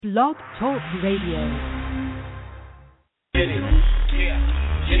Blog Talk Radio. Get it. Yeah.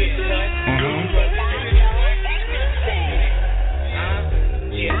 Get it, son.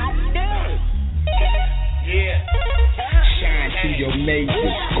 Yeah. Shine through your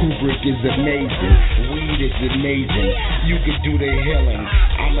mazes. Kubrick is amazing. Weed is amazing. You can do the healing.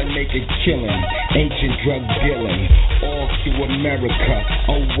 I'ma make a killing. Ancient drug dealing. All through America.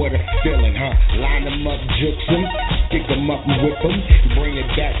 Oh, what a feeling, huh? Line them up, jukes them. Stick them up and whip them. Bring it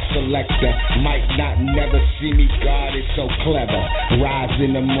back, selector. Might not never see me. God is so clever. Rise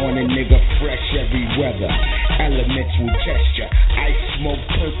in the morning, nigga. Fresh every weather. Elements will gesture. Ice smoke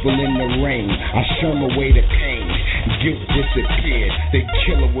purple in the rain. I shun away the pain. Guilt disappears. The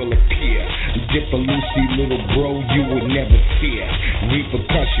killer will appear. Dip a Lucy, little bro, you would never fear.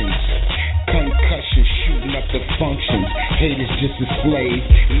 Repercussions. Concussion, shooting up the functions. Haters just a slave.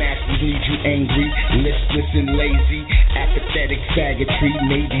 Masters need you angry, listless and lazy. Apathetic faggotry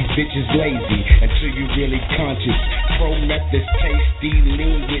made these bitches lazy. Until you really conscious. Pro-meth is tasty.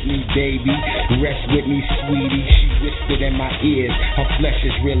 Lean with me, baby. Rest with me, sweetie. She whispered in my ears. Her flesh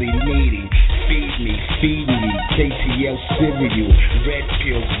is really needy. Feed me. KTL cereal. Red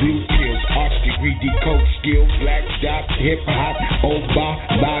pills, blue pills. Arts degree, decode skill. Black dot, hip hop. Oba,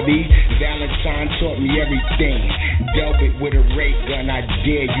 Bobby. Valentine taught me everything. Delve it with a ray gun. I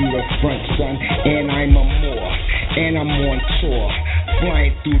dare you to front, son. And I'm a Moor. And I'm on tour.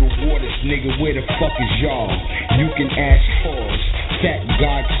 Flying through the waters, nigga. Where the fuck is y'all? You can ask Pause. Fat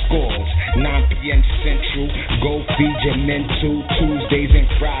God scores. 9 p.m. Central. Go feed your mental. Tuesdays and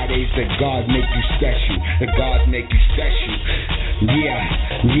Fridays. The God make you special. The God make you special. Yeah.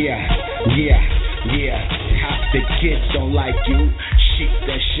 Half the kids don't like you. Sheep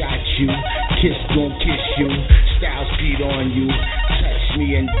that shot you. Kiss gon' kiss you. Styles beat on you. Touch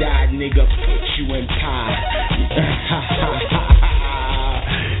me and die, nigga. Put you in pie.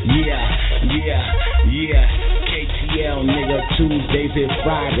 Yeah. KTL, nigga. Tuesdays and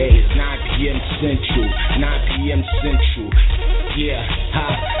Fridays. 9 p.m. Central. 9 p.m. Central. Yeah.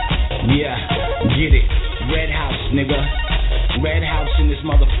 Get it. Red House, nigga. Red House in this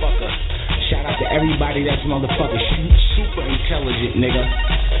motherfucker. Shout out to everybody that's motherfucker super intelligent, nigga.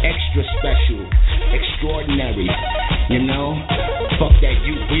 Extra special. Extraordinary. You know? Fuck that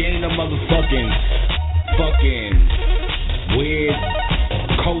you. We ain't a motherfucking weird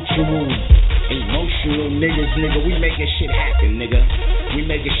cultural emotional niggas, nigga. We making shit happen, nigga.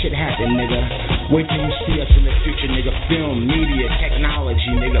 Wait till you see us in the future, nigga. Film, media,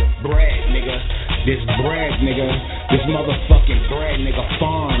 technology, nigga. Bread, nigga. This bread, nigga. This motherfucking bread, nigga.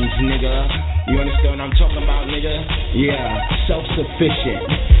 Farms, nigga. You understand what I'm talking about, nigga? Yeah. Self-sufficient.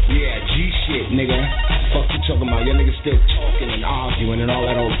 Yeah. G shit, nigga. Fuck you talking about? Your niggas still talking and arguing and all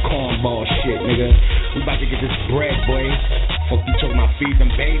that old cornball shit, nigga. We about to get this bread, boy. Fuck you talking about? Feed them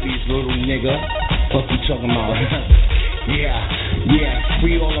babies, little nigga. Fuck you talking about? Yeah.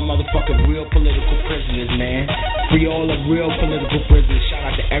 Free all the motherfucking real political prisoners, man. Free all the real political prisoners. Shout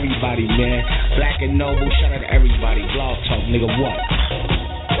out to everybody, man. Black and noble. Shout out to everybody. Blog Talk, nigga. What?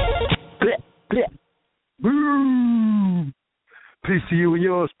 Boom. Peace to you and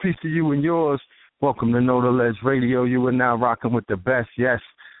yours. Peace to you and yours. Welcome to Know the Ledge Radio. You are now rocking with the best. Yes,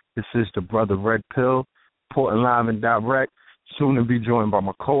 this is the Brother Red Pill, reporting live and direct. Soon to be joined by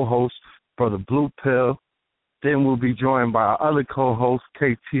my co-host, Brother Blue Pill. Then we'll be joined by our other co-host,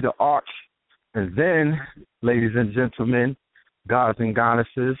 KT the Arch. And then, ladies and gentlemen, gods and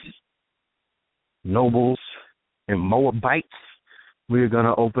goddesses, nobles, and Moabites, we're going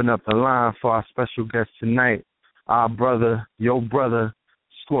to open up the line for our special guest tonight, our brother, your brother,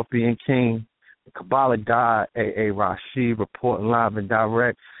 Scorpion King, the Kabbalah God, AARASHID, reporting live and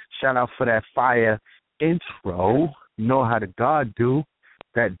direct. Shout out for that fire intro. You know how the God do.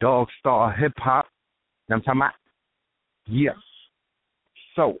 That dog star hip-hop. You know what I'm talking about? Yes.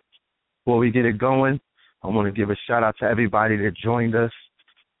 So, before we get it going, I want to give a shout-out to everybody that joined us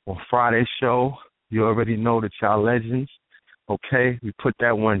on Friday's show. You already know that y'all legends. Okay? We put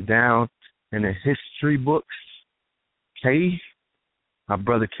that one down in the history books. Okay? My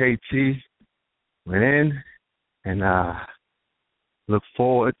brother KT went in and look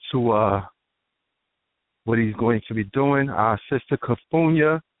forward to what he's going to be doing. Our sister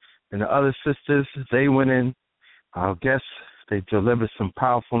Kafunya and the other sisters, they went in. I guess they delivered some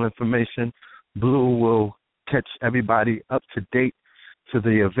powerful information. Blue will catch everybody up to date to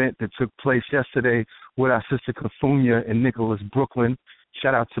the event that took place yesterday with our sister Kafunya in Nicholas, Brooklyn.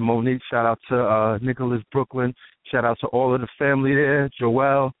 Shout out to Monique. Shout out to Nicholas, Brooklyn. Shout out to all of the family there.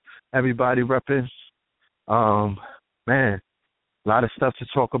 Joel, everybody repping. Man, a lot of stuff to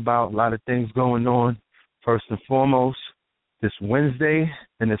talk about. A lot of things going on. First and foremost, this Wednesday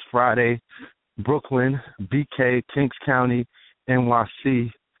and this Friday, Brooklyn, BK, Kings County,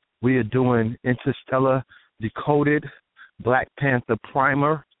 NYC. We are doing Interstellar Decoded, Black Panther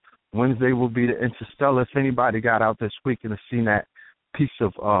Primer. Wednesday will be the Interstellar. If anybody got out this week and has seen that piece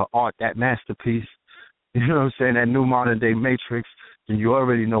of art, that masterpiece, you know what I'm saying, that new modern day Matrix, then you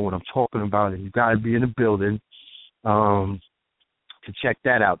already know what I'm talking about, and you got to be in the building to check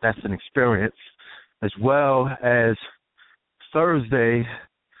that out. That's an experience. As well as Thursday,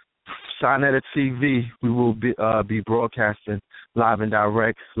 Sonetta TV, we will be broadcasting live and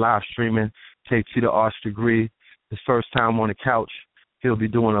direct, live streaming. KT the Arts Degree, his first time on the couch. He'll be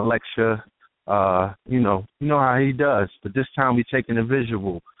doing a lecture. You know how he does, but this time we're taking a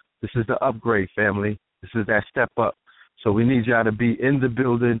visual. This is the upgrade, family. This is that step up. So we need y'all to be in the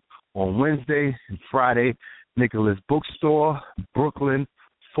building on Wednesday and Friday. Nicholas Bookstore, Brooklyn,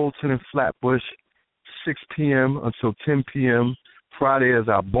 Fulton and Flatbush, 6 p.m. until 10 p.m. Friday is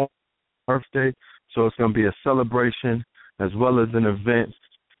our birthday, so it's going to be a celebration as well as an event.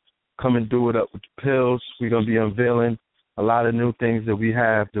 Come and do it up with the pills. We're going to be unveiling a lot of new things that we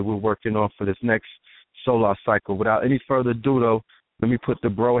have that we're working on for this next solar cycle. Without any further ado, though, let me put the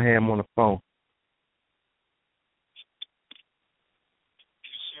Broham on the phone.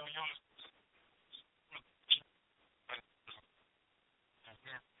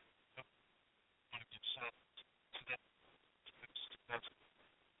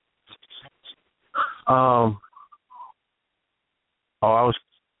 I was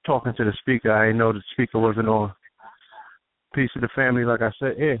talking to the speaker. I didn't know the speaker wasn't on. Peace to the family, like I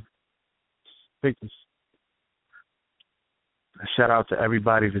said. Yeah. Speakers. Shout out to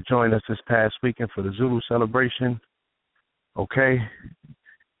everybody that joined us this past weekend for the Zulu celebration. Okay.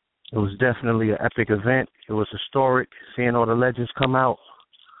 It was definitely an epic event. It was historic, seeing all the legends come out.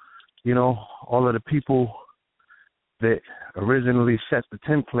 You know, all of the people that originally set the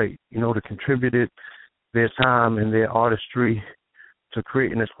template, that contributed their time and their artistry to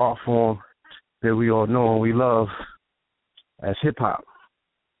creating this art form that we all know and we love as hip-hop.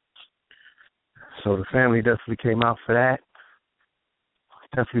 So the family definitely came out for that.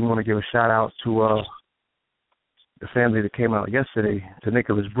 Definitely want to give a shout-out to the family that came out yesterday to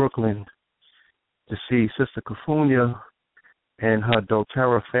Nicholas, Brooklyn, to see Sister Kafunya and her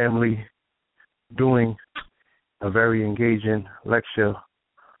doTERRA family doing a very engaging lecture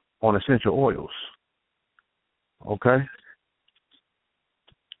on essential oils. Okay?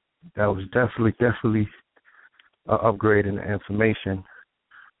 That was definitely an upgrade in the information.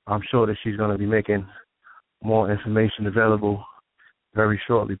 I'm sure that she's going to be making more information available very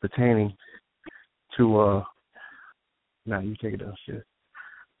shortly pertaining to, you take it downstairs,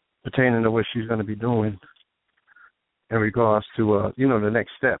 pertaining to what she's going to be doing in regards to, the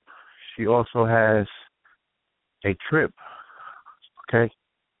next step. She also has a trip, okay,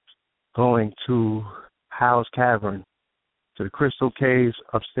 going to Howes Cavern, to the Crystal Caves,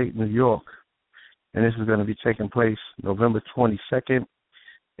 upstate New York. And this is going to be taking place November 22nd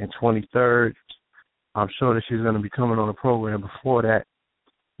and 23rd. I'm sure that she's going to be coming on the program before that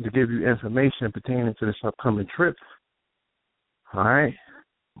to give you information pertaining to this upcoming trip. All right?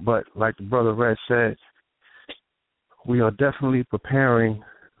 But like the brother Red said, we are definitely preparing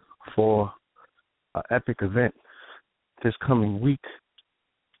for an epic event this coming week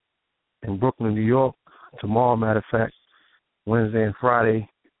in Brooklyn, New York. Tomorrow, matter of fact, Wednesday and Friday,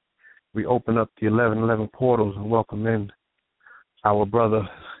 we open up the 1111 portals and welcome in our brother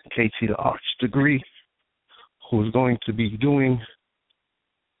KT the Arts Degree, who's going to be doing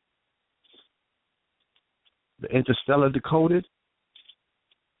the Interstellar Decoded.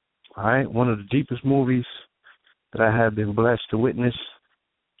 All right, one of the deepest movies that I have been blessed to witness.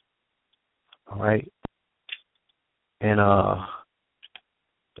 All right, and the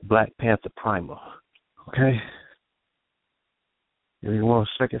Black Panther Primer. Okay. Give me 1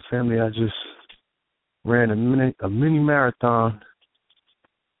 second, family. I just ran a mini marathon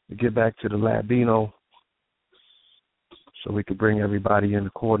to get back to the Latino so we could bring everybody in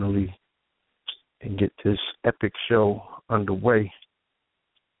accordingly and get this epic show underway.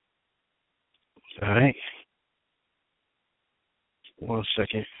 All right. 1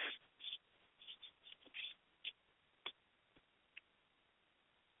 second.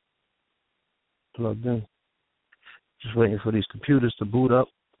 Plugged in. Just waiting for these computers to boot up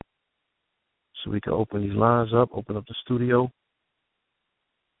so we can open these lines up, open up the studio.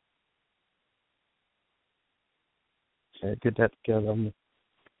 Okay, get that together. I'm going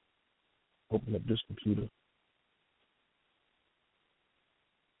to open up this computer.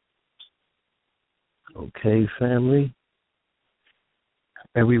 Okay, family.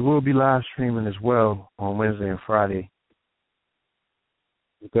 And we will be live streaming as well on Wednesday and Friday.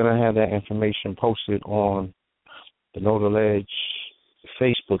 We're going to have that information posted on the Know the Ledge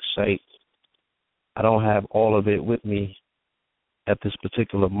Facebook site. I don't have all of it with me at this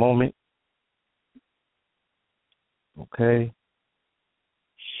particular moment. Okay.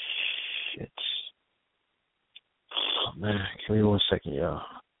 Shit. Oh, man, give me 1 second, y'all.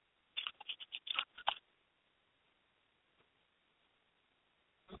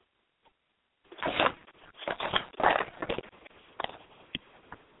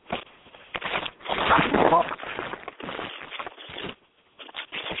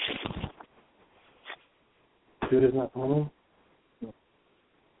 Computer's not coming on?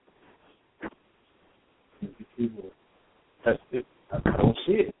 That's it. I don't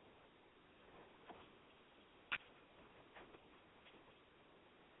see it.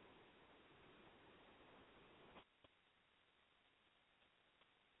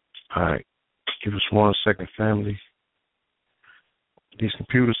 All right. Give us 1 second, family. These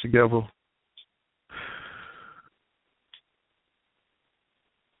computers together.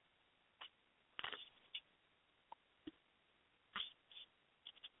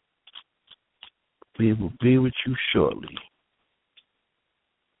 We will be with you shortly.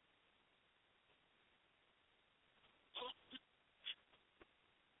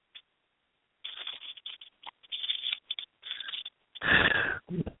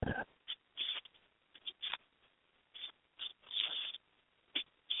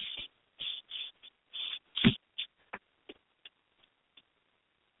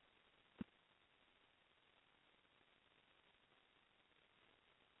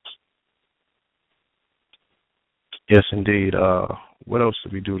 Yes, indeed. What else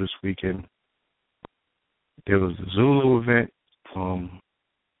did we do this weekend? There was the Zulu event. Of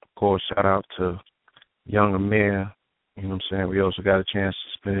course, shout out to young Amir. You know what I'm saying? We also got a chance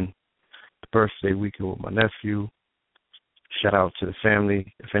to spend the birthday weekend with my nephew. Shout out to the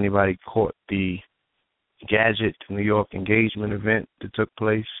family. If anybody caught the Gadget New York engagement event that took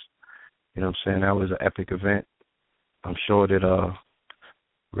place, you know what I'm saying? That was an epic event. I'm sure that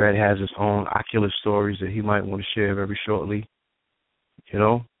Red has his own Oculus stories that he might want to share very shortly. You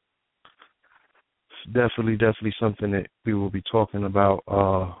know? It's definitely something that we will be talking about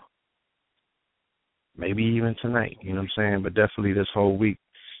maybe even tonight, you know what I'm saying? But definitely this whole week.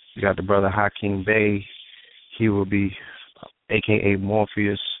 We got the brother Hakeem Bey. He will be, a.k.a.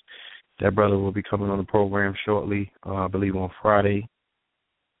 Morpheus. That brother will be coming on the program shortly, I believe on Friday.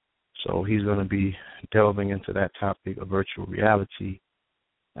 So he's going to be delving into that topic of virtual reality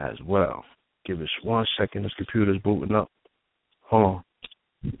as well. Give us 1 second. This computer's booting up. Hold on.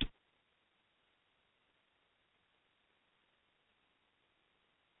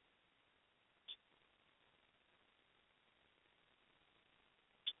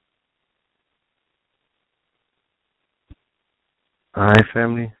 All right,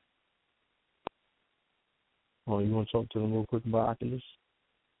 family. Oh, you want to talk to them real quick about Oculus?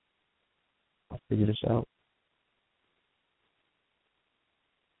 I'll figure this out.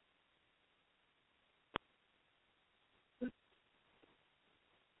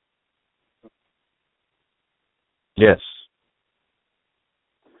 Yes.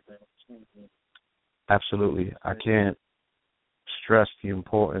 Absolutely. I can't stress the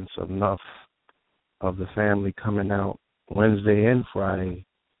importance enough of the family coming out Wednesday and Friday.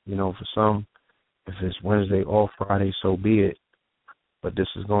 You know, for some, if it's Wednesday or Friday, so be it. But this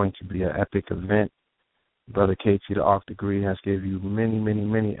is going to be an epic event. Brother KT, the Arc Degree, has gave you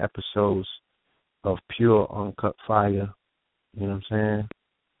many episodes of pure, uncut fire. You know what I'm saying?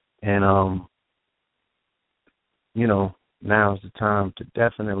 And, you know, now's the time to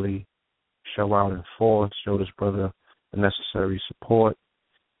definitely show out in force, show this brother the necessary support.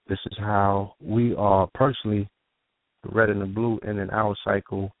 This is how we are personally, the red and the blue, in our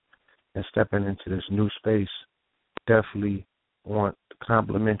cycle and stepping into this new space. Definitely want the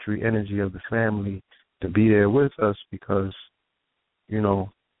complementary energy of the family to be there with us because, you know,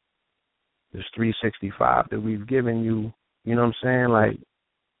 this 365 that we've given you, you know what I'm saying? Like,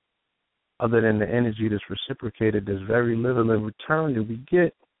 other than the energy that's reciprocated, there's very little in return that we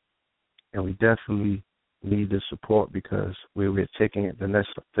get. And we definitely need the support because we're taking it. The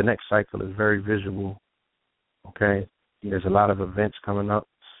next cycle is very visual. Okay? There's a lot of events coming up.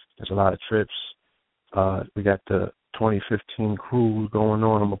 There's a lot of trips. We got the 2015 cruise going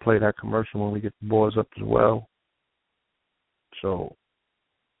on. I'm going to play that commercial when we get the boards up as well. So,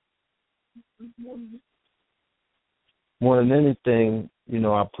 more than anything, you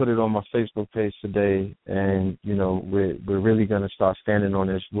know, I put it on my Facebook page today, and, you know, we're really going to start standing on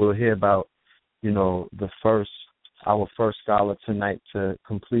this. We'll hear about, you know, our first scholar tonight to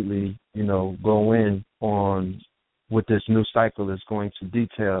completely, you know, go in on what this new cycle is going to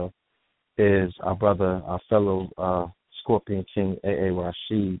detail is our brother, our fellow Scorpion King,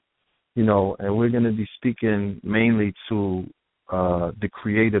 AARASHID, you know, and we're going to be speaking mainly to the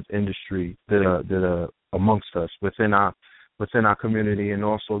creative industry that are amongst us within our community, and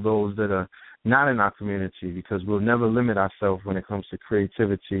also those that are not in our community, because we'll never limit ourselves when it comes to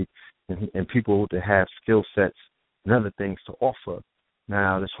creativity and people that have skill sets and other things to offer.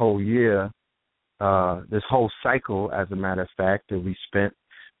 Now, this whole year, this whole cycle, as a matter of fact, that we spent,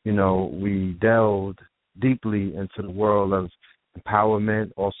 you know, we delved deeply into the world of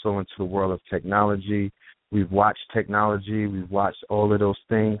empowerment, also into the world of technology. We've watched technology. We've watched all of those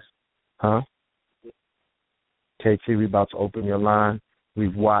things. Huh? KT, we about to open your line.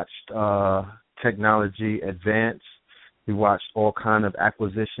 We've watched technology advance. We watched all kind of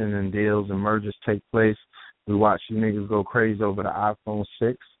acquisition and deals and mergers take place. We watched you niggas go crazy over the iPhone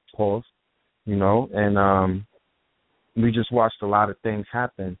 6, pause, you know, and we just watched a lot of things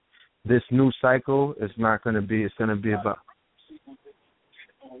happen. This new cycle is not going to be, it's going to be about,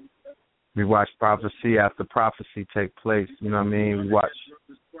 we watched prophecy after prophecy take place, you know what I mean? We watched,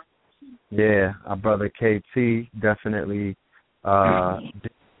 yeah, our brother KT definitely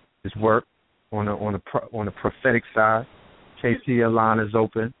did his work on the prophetic side. KTL line is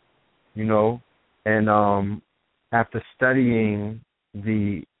open, you know, and after studying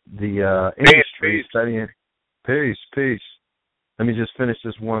the industry, studying peace. Let me just finish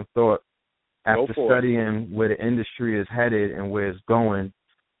this one thought. After studying where the industry is headed and where it's going,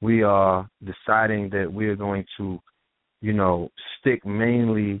 we are deciding that we are going to, you know, stick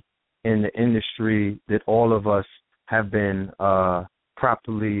mainly in the industry that all of us have been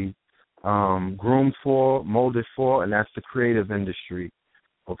properly groomed for, molded for, and that's the creative industry.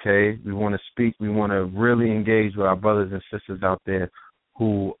 Okay? We want to speak. We want to really engage with our brothers and sisters out there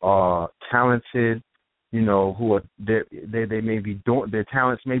who are talented, you know, who are they may be their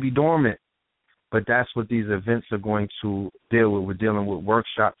talents may be dormant, but that's what these events are going to deal with. We're dealing with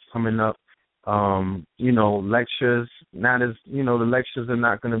workshops coming up, you know, lectures. Not as, you know, the lectures are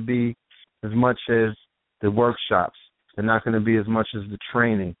not going to be as much as the workshops. They're not going to be as much as the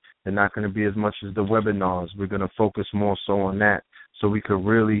training. They're not going to be as much as the webinars. We're going to focus more so on that, so we could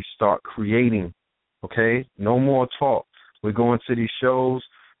really start creating. Okay, no more talk. We're going to these shows.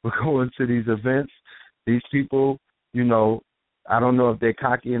 We're going to these events. These people, you know, I don't know if they're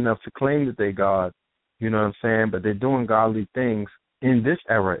cocky enough to claim that they're God, you know what I'm saying, but they're doing godly things in this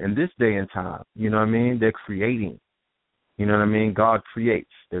era, in this day and time. You know what I mean? They're creating. You know what I mean? God creates.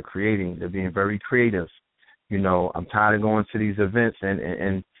 They're creating. They're being very creative. You know, I'm tired of going to these events,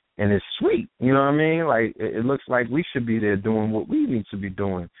 and it's sweet. You know what I mean? Like, it looks like we should be there doing what we need to be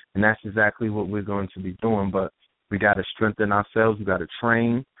doing, and that's exactly what we're going to be doing. But we got to strengthen ourselves. We got to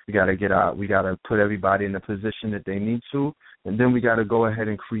train. We got to put everybody in the position that they need to, and then we got to go ahead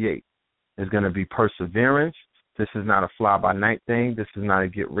and create. There's going to be perseverance. This is not a fly-by-night thing. This is not a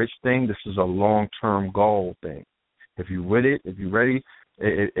get-rich thing. This is a long-term goal thing. If you're with it, if you're ready,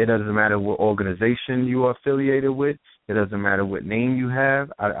 it doesn't matter what organization you are affiliated with. It doesn't matter what name you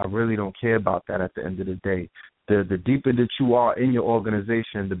have. I really don't care about that at the end of the day. The deeper that you are in your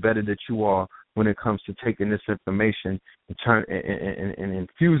organization, the better that you are when it comes to taking this information and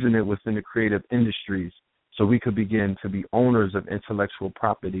infusing it within the creative industries, so we could begin to be owners of intellectual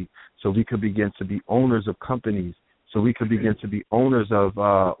property, so we could begin to be owners of companies, so we could begin to be owners of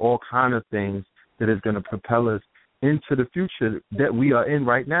all kind of things that is going to propel us into the future that we are in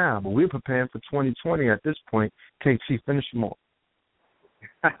right now. But we're preparing for 2020 at this point. KT, finish them off.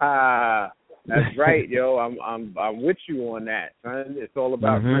 That's right, yo. I'm with you on that, son. It's all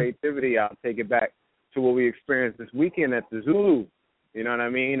about creativity. I'll take it back to what we experienced this weekend at the Zulu. You know what I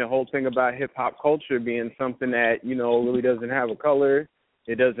mean? The whole thing about hip-hop culture being something that, you know, really doesn't have a color.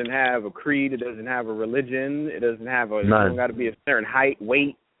 It doesn't have a creed. It doesn't have a religion. It doesn't have it don't got to be a certain height,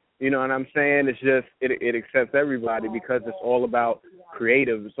 weight. You know what I'm saying? It's just, it accepts everybody because it's all about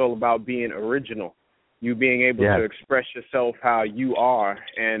creative. It's all about being original. You being able to express yourself how you are,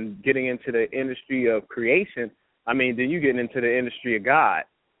 and getting into the industry of creation. I mean, then you getting into the industry of God.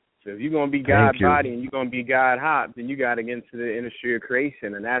 So if you're going to be God body and you're going to be God hop, then you got to get into the industry of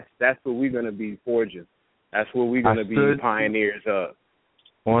creation, and that's what we're going to be forging. That's what we're going to be pioneers of.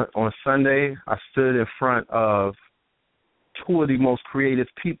 On Sunday, I stood in front of two of the most creative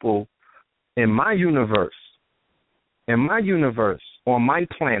people in my universe, on my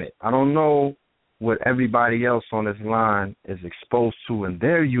planet. I don't know what everybody else on this line is exposed to in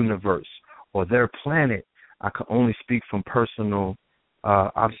their universe or their planet. I can only speak from personal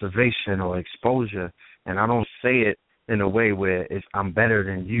observation or exposure, and I don't say it in a way where I'm better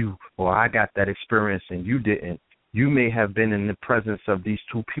than you or I got that experience and you didn't. you may have been in the presence of these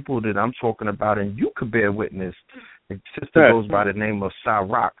two people that I'm talking about, and you could bear witness. The sister goes by the name of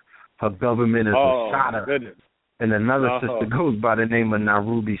Sarak. Her government is Asada. Goodness. And another sister goes by the name of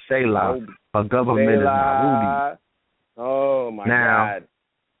Narubi Selah. Her government is Narubi. Oh, my God.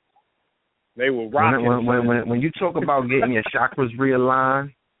 They were rocking. When you talk about getting your chakras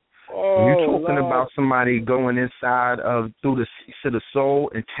realigned, when you're talking about somebody going inside through the seats of the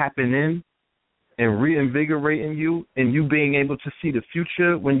soul and tapping in and reinvigorating you and you being able to see the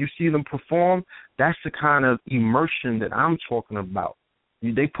future when you see them perform, that's the kind of immersion that I'm talking about.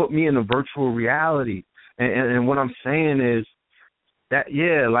 They put me in a virtual reality. And what I'm saying is that,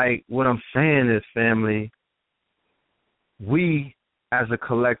 what I'm saying is, family, we as a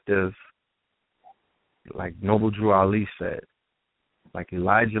collective, like Noble Drew Ali said, like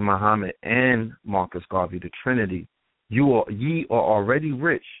Elijah Muhammad and Marcus Garvey, the Trinity, ye are already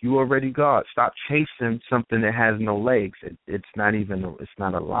rich. You already God. Stop chasing something that has no legs. It's not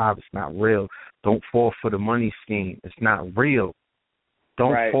alive. It's not real. Don't fall for the money scheme. It's not real.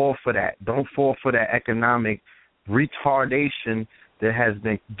 Don't fall for that. Don't fall for that economic retardation that has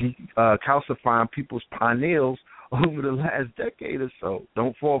been calcifying people's pineals over the last decade or so.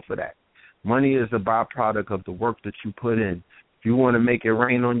 Don't fall for that. Money is a byproduct of the work that you put in. If you want to make it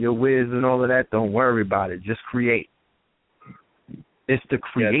rain on your whiz and all of that, don't worry about it. Just create. It's the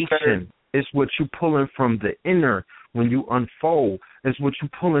creation. It's what you're pulling from the inner when you unfold. It's what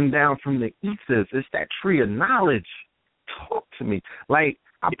you're pulling down from the ethers. It's that tree of knowledge. Talk to me. Like,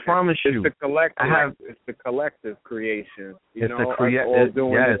 I promise you. It's the collective creation. You know, us all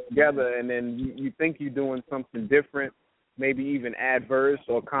doing it together, and then you think you're doing something different, maybe even adverse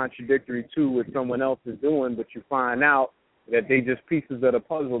or contradictory to what someone else is doing, but you find out that they just pieces of the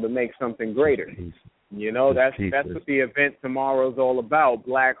puzzle to make something greater. You know, that's what the event tomorrow is all about.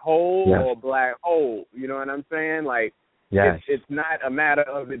 Black hole or black hole. You know what I'm saying? Like, it's not a matter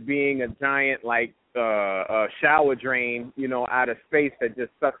of it being a giant, like, a shower drain, you know, out of space that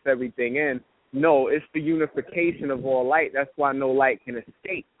just sucks everything in. No, it's the unification of all light. That's why no light can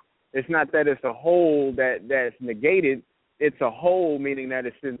escape. It's not that it's a whole that's negated. It's a whole, meaning that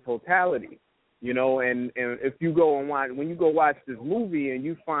it's in totality. You know, and if you go and when you go watch this movie and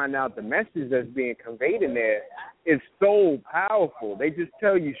you find out the message that's being conveyed in there, it's so powerful. They just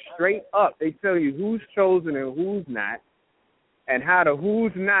tell you straight up. They tell you who's chosen and who's not, and how the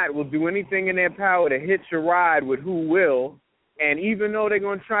who's not will do anything in their power to hitch a ride with who will. And even though they're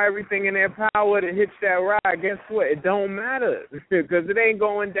going to try everything in their power to hitch that ride, guess what? It don't matter because it ain't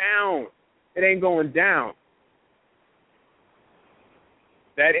going down. It ain't going down.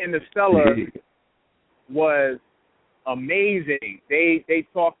 That Interstellar was amazing. They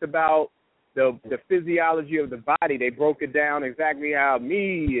talked about the physiology of the body. They broke it down exactly how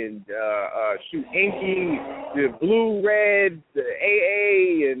me and Inky, the blue, red, the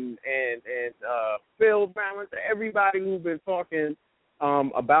AA, and Phil Balance, everybody who's been talking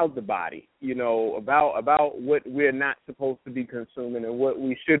about the body, you know, about what we're not supposed to be consuming and what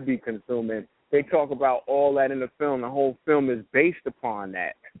we should be consuming. They talk about all that in the film. The whole film is based upon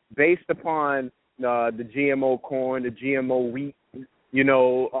that, based upon the GMO corn, the GMO wheat. You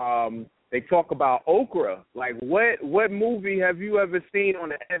know, they talk about okra. Like, what movie have you ever seen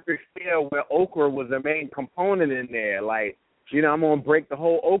on an epic scale where okra was the main component in there? Like, you know, I'm going to break the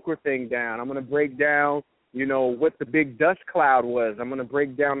whole okra thing down. I'm going to break down, you know, what the big dust cloud was. I'm going to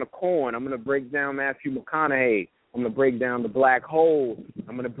break down the corn. I'm going to break down Matthew McConaughey. I'm going to break down the black hole.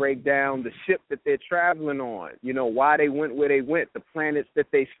 I'm going to break down the ship that they're traveling on, you know, why they went where they went, the planets that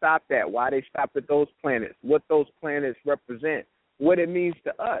they stopped at, why they stopped at those planets, what those planets represent, what it means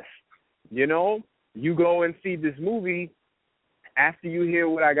to us. You know, you go and see this movie, after you hear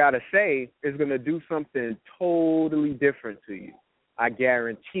what I got to say, it's going to do something totally different to you. I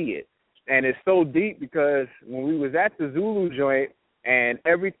guarantee it. And it's so deep because when we was at the Zulu joint, and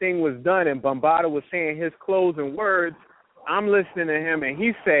everything was done, and Bambaataa was saying his closing words, I'm listening to him, and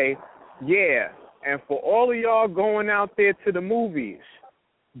he say, yeah, and for all of y'all going out there to the movies,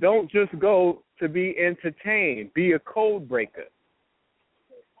 don't just go to be entertained. Be a code breaker.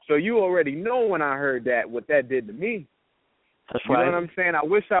 So you already know when I heard that, what that did to me. That's you right. know what I'm saying? I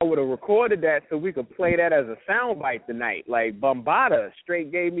wish I would have recorded that so we could play that as a soundbite tonight. Like, Bambaataa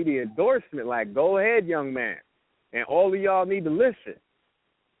straight gave me the endorsement, like, go ahead, young man. And all of y'all need to listen.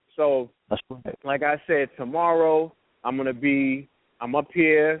 So, that's right. Like I said, tomorrow I'm up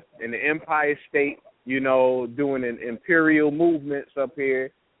here in the Empire State, you know, doing an imperial movements up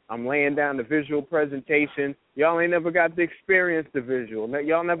here. I'm laying down the visual presentation. Y'all ain't never got to experience the visual.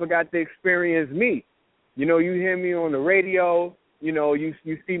 Y'all never got to experience me. You know, you hear me on the radio. You know, you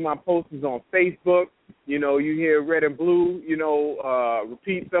see my posters on Facebook. You know, you hear Red and Blue, you know,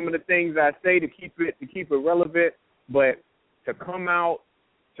 repeat some of the things I say to keep it relevant, but to come out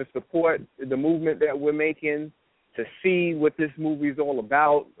to support the movement that we're making, to see what this movie's all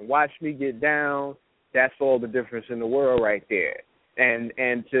about, and watch me get down, that's all the difference in the world right there. And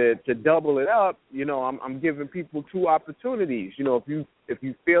to double it up, you know, I'm giving people two opportunities. You know, if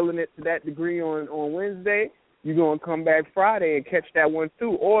you feeling it to that degree on Wednesday, you're going to come back Friday and catch that one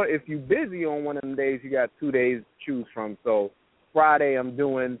too. Or if you're busy on one of them days, you got 2 days to choose from. So Friday I'm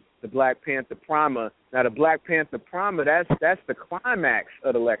doing the Black Panther Primer. Now the Black Panther Primer, that's the climax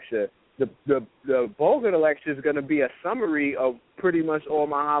of the lecture. The bulk of the lecture is going to be a summary of pretty much all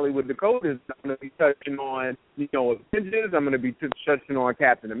my Hollywood Dakotas. I'm going to be touching on, you know, Avengers. I'm going to be touching on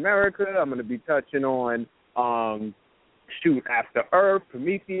Captain America. I'm going to be touching on, After Earth,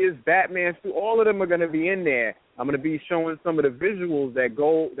 Prometheus, Batman. All of them are going to be in there. I'm going to be showing some of the visuals that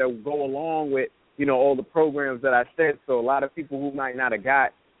go along with, you know, all the programs that I said. So a lot of people who might not have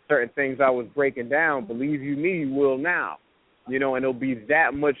got certain things I was breaking down, believe you me, you will now. You know, and it'll be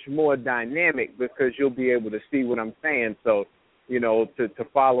that much more dynamic because you'll be able to see what I'm saying. So, you know, to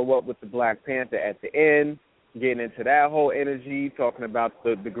follow up with the Black Panther at the end, getting into that whole energy, talking about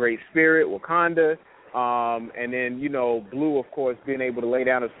the Great Spirit, Wakanda, and then, you know, Blue, of course, being able to lay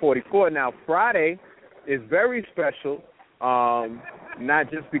down his 44. Now, Friday is very special,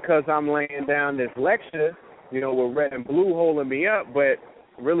 not just because I'm laying down this lecture, you know, with Red and Blue holding me up, but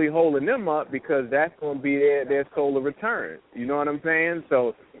really holding them up because that's going to be their solar return. You know what I'm saying?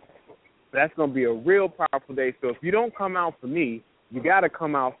 So that's going to be a real powerful day. So if you don't come out for me, you got to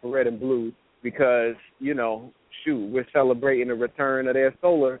come out for Red and Blue because, you know, we're celebrating the return of their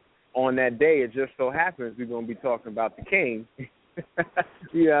solar on that day. It just so happens we're going to be talking about the king.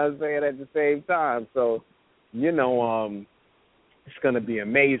 You know what I'm saying, at the same time. So, you know, it's going to be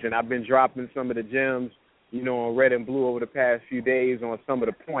amazing. I've been dropping some of the gems, you know, on Red and Blue over the past few days on some of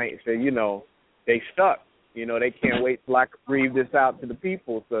the points that, you know, they stuck. You know, they can't wait till I can breathe this out to the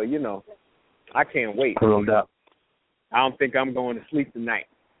people. So, you know, I can't wait. No doubt. I don't think I'm going to sleep tonight.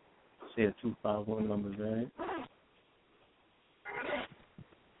 See a 251 numbers, right?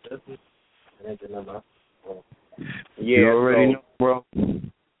 That's the number. Yeah, you already know, bro.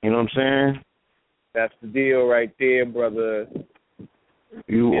 You know what I'm saying? That's the deal right there, brother.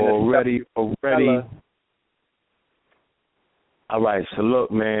 You already. All right, so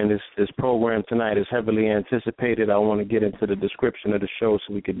look, man, this program tonight is heavily anticipated. I want to get into the description of the show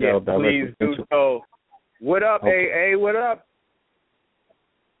so we can delve directly into it. Please do so. What up, AA? What up?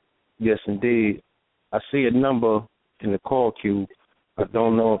 Yes, indeed. I see a number in the call queue. I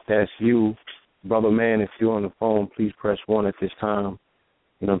don't know if that's you. Brother, man, if you're on the phone, please press 1 at this time.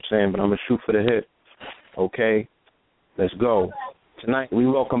 You know what I'm saying? But I'm going to shoot for the hit. Okay? Let's go. Tonight, we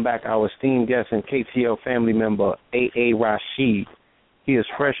welcome back our esteemed guest and KTL family member, AARASHID. He is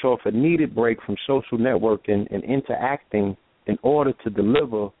fresh off a needed break from social networking and interacting in order to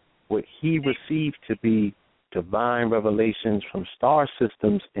deliver what he received to be divine revelations from star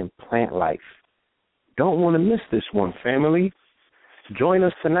systems and plant life. Don't want to miss this one, family. Join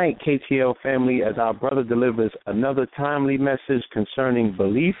us tonight, KTL family, as our brother delivers another timely message concerning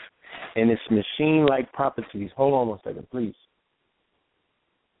belief and its machine-like properties. Hold on 1 second, please.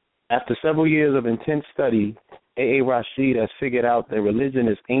 After several years of intense study, AARASHID has figured out that religion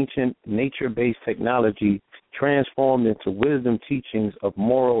is ancient, nature-based technology transformed into wisdom teachings of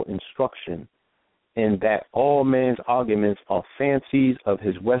moral instruction, and that all man's arguments are fancies of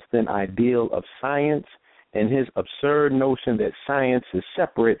his Western ideal of science and his absurd notion that science is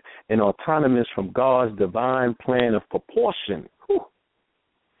separate and autonomous from God's divine plan of proportion. Whew.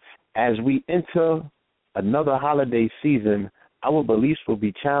 As we enter another holiday season, our beliefs will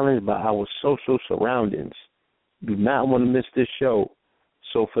be challenged by our social surroundings. Do not want to miss this show.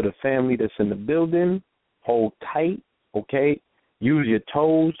 So for the family that's in the building, hold tight, okay? Use your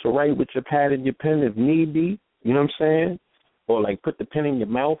toes to write with your pad and your pen if need be. You know what I'm saying? Or like put the pen in your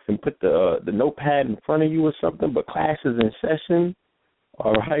mouth and put the notepad in front of you or something. But class is in session,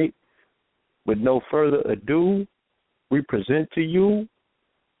 all right? With no further ado, we present to you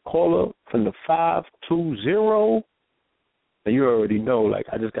caller from the 520. And you already know, like,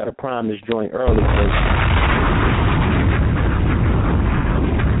 I just got to prime this joint early.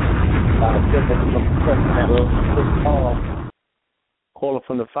 Caller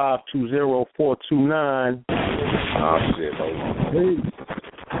from the 520-429. Oh, shit, hold on. Peace.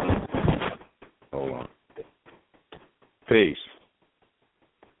 Hold on. Peace.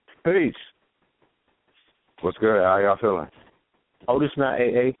 Peace. What's good? How y'all feeling? Oh, this not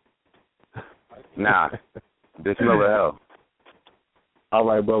AA? Nah, this Miller L. All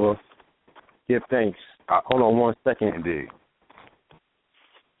right, brother. Give thanks. Hold on 1 second. Indeed.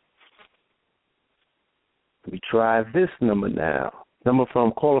 We try this number now. Number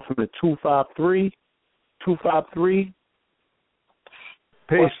from caller from the 253. 253.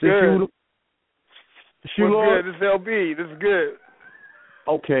 Peace. What's good? What's good? This is LB. This is good.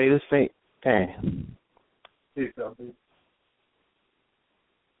 Okay, this ain't. Dang. Peace, LB.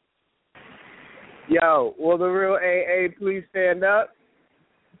 Yo, will the real AA please stand up?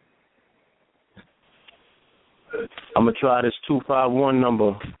 I'm going to try this 251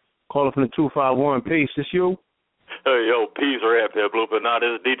 number. Caller from the 251. Peace. This you? Hey, yo, peace, rap here, Blooper. Now,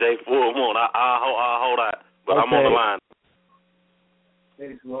 this is DJ Full Moon. I hold that, but okay. I'm on the line.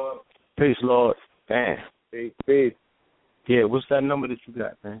 Peace, Lord. Peace, Lord. Damn. Peace. Yeah, what's that number that you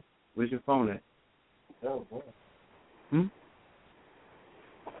got, man? Where's your phone at? Oh, boy.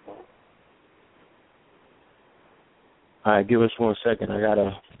 All right, give us 1 second. I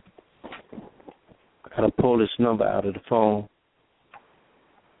gotta pull this number out of the phone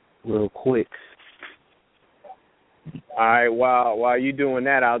real quick. All right, while you doing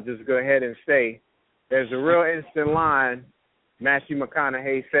that, I'll just go ahead and say there's a real instant line Matthew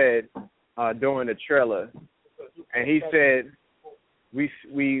McConaughey said during the trailer, and he said we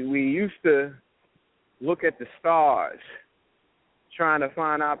used to look at the stars trying to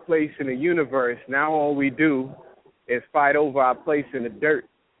find our place in the universe. Now all we do is fight over our place in the dirt.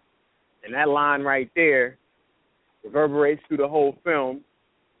 And that line right there reverberates through the whole film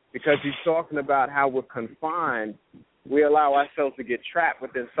because he's talking about how we're confined. We allow ourselves to get trapped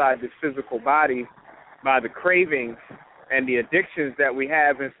inside this physical body by the cravings and the addictions that we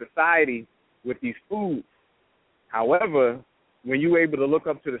have in society with these foods. However, when you're able to look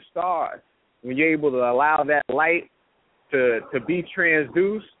up to the stars, when you're able to allow that light to be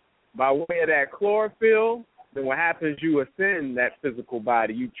transduced by way of that chlorophyll, then what happens, you ascend that physical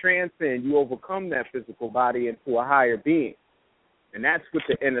body. You transcend, you overcome that physical body into a higher being. And that's what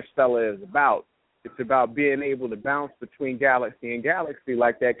the interstellar is about. It's about being able to bounce between galaxy and galaxy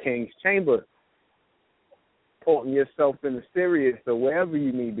like that King's Chamber, putting yourself in the Sirius or wherever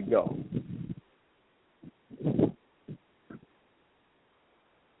you need to go.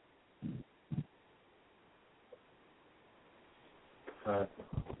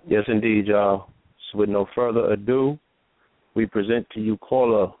 Yes, indeed, y'all. So with no further ado, we present to you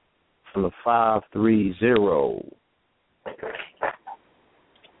caller from the 530.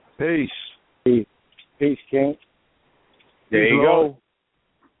 Peace. Peace, King. There you go.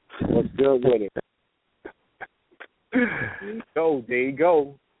 What's good with it? There you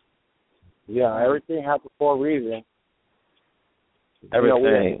go. Yeah, everything happens for a reason. Everything.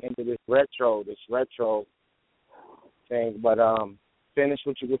 We're into this retro thing, but finish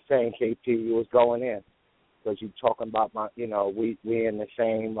what you were saying, KT. You was going in because you talking about we in the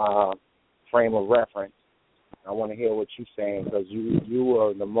same frame of reference. I want to hear what you're saying because you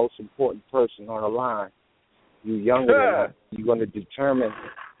are the most important person on the line. You younger than us. You're going to determine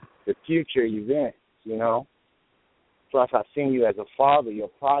the future events, Plus, I've seen you as a father. Your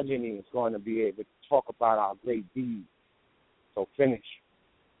progeny is going to be able to talk about our great deeds. So finish.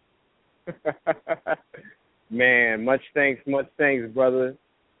 Man, much thanks, brother.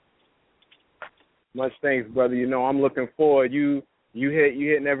 Much thanks, brother. I'm looking forward. You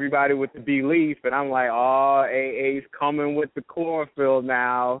hitting everybody with the belief, and I'm like, AA's coming with the chlorophyll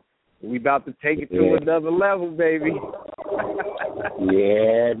now. We about to take it to another level, baby.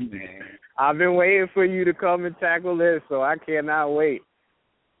 Yeah, man. I've been waiting for you to come and tackle this, so I cannot wait.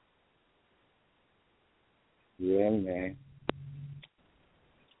 Yeah, man.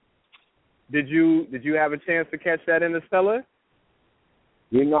 Did you have a chance to catch that Interstellar?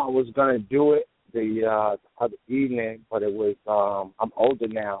 I was gonna do it the other evening, but it was I'm older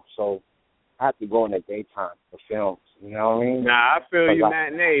now, so I have to go in the daytime for films. You know what I mean? Nah, I feel you,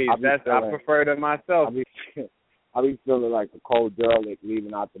 matinees. I prefer it myself. I be feeling like a cold derelict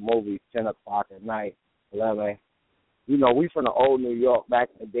leaving out the movie 10 o'clock at night, 11. We from the old New York back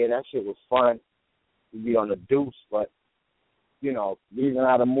in the day. That shit was fun. You'd be on the deuce, but leaving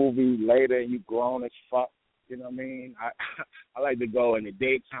out a movie later, you grown as fuck. You know what I mean? I like to go in the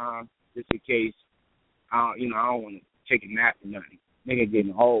daytime just in case. I don't want to take a nap or nothing. Nigga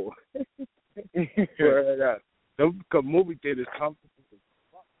getting old. The movie theater's comfortable.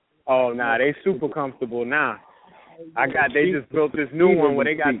 Oh, nah, they super comfortable now. They just built this new one where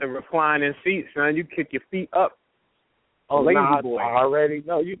they got the reclining seats, son. You kick your feet up. Oh, lazy boy. I already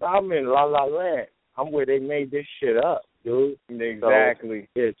know. I'm in La La Land. I'm where they made this shit up, dude. Exactly.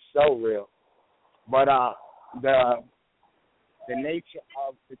 So it's so real. But the nature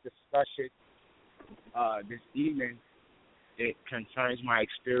of the discussion this evening it concerns my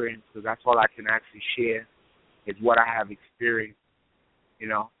experience, because that's all I can actually share is what I have experienced. You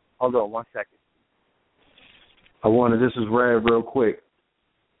know. Hold on 1 second. This is Red real quick.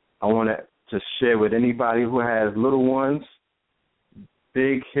 I want to share with anybody who has little ones,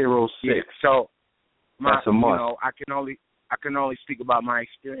 Big Hero 6. Yeah, so that's a must. You know, I can only speak about my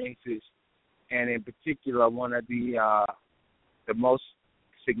experiences, and in particular, one of the most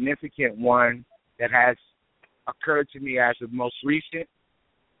significant one that has occurred to me as the most recent,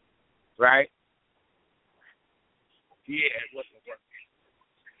 right? Yeah, what's the word?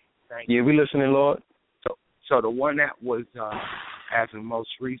 Yeah, we listening, Lord. So the one that was as the most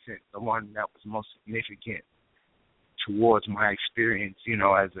recent, the one that was most significant towards my experience, you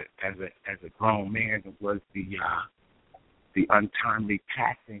know, as a grown man, was the untimely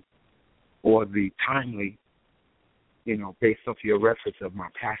passing, or the timely, you know, based off your reference of my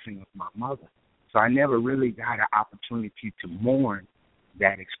passing of my mother. So I never really got an opportunity to mourn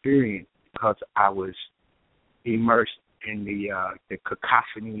that experience because I was immersed in the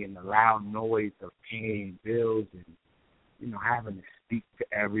cacophony and the loud noise of paying bills and, you know, having to speak to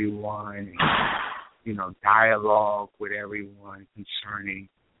everyone and, you know, dialogue with everyone concerning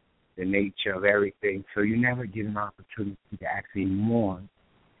the nature of everything. So you never get an opportunity to actually mourn.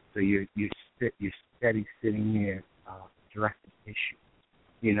 So you're steady sitting there addressing issues,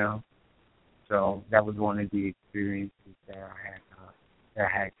 you know. So that was one of the experiences that I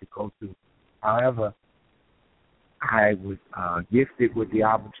had to go through. However, I was gifted with the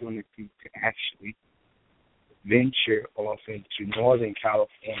opportunity to actually venture off into Northern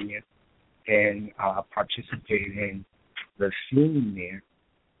California and participate in the scene there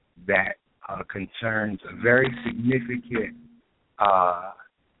that concerns a very significant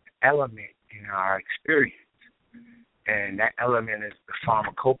element in our experience. And that element is the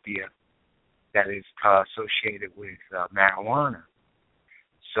pharmacopoeia that is associated with marijuana.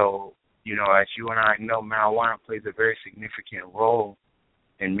 So, you know, as you and I know, marijuana plays a very significant role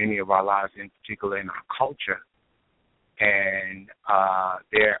in many of our lives, in particular in our culture. And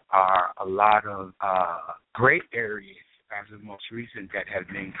there are a lot of great areas, as the most recent, that have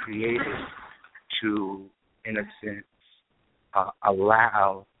been created to, in a sense,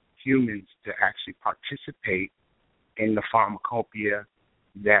 allow humans to actually participate in the pharmacopoeia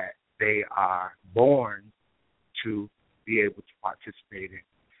that they are born to be able to participate in.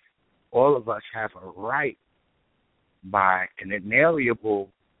 All of us have a right, by an inalienable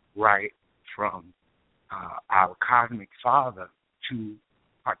right from our cosmic father, to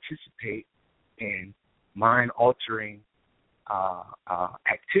participate in mind-altering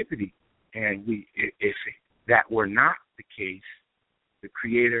activity. And if that were not the case, the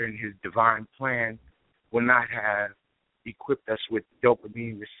Creator in His divine plan would not have equipped us with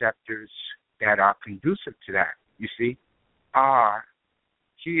dopamine receptors that are conducive to that. You see,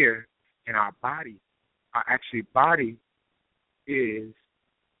 here in our body, our actually body is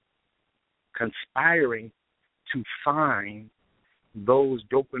conspiring to find those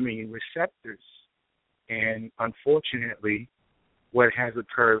dopamine receptors. And unfortunately, what has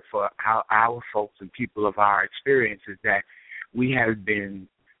occurred for our folks and people of our experience is that we have been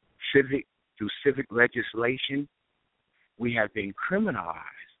through civic legislation, we have been criminalized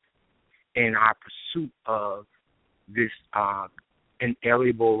in our pursuit of this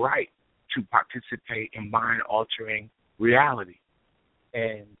inalienable right to participate in mind-altering reality.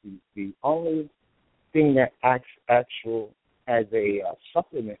 And the only thing that acts actual as a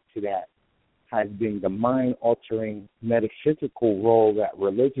supplement to that has been the mind-altering metaphysical role that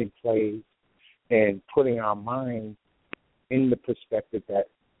religion plays in putting our minds in the perspective that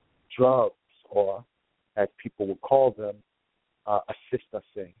drugs, or as people would call them, assist us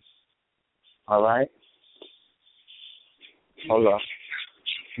in. All right? Hold on.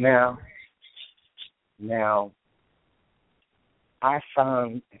 Now, I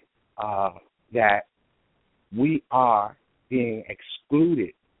found that we are being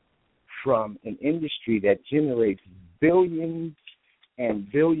excluded from an industry that generates billions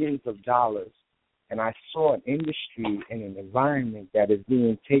and billions of dollars. And I saw an industry and an environment that is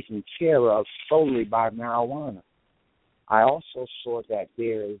being taken care of solely by marijuana. I also saw that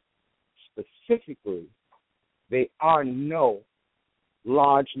there is specifically, there are no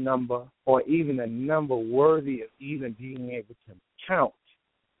large number or even a number worthy of even being able to count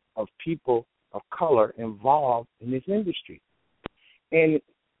of people of color involved in this industry. And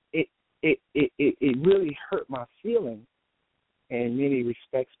it really hurt my feelings in many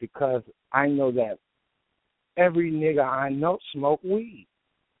respects, because I know that every nigga I know smoke weed,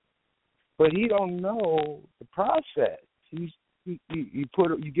 but he don't know the process. You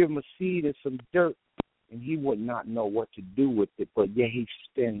give him a seed and some dirt and he would not know what to do with it, but yet he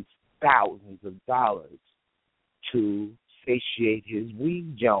spends thousands of dollars to satiate his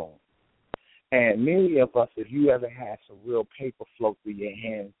weed jones. And many of us, if you ever had some real paper flow through your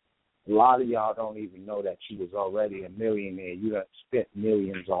hands, a lot of y'all don't even know that you was already a millionaire. You have spent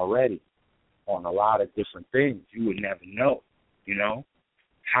millions already on a lot of different things. You would never know,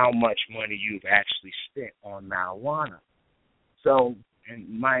 how much money you've actually spent on marijuana. So,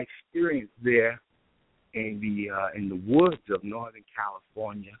 in my experience there in the woods of Northern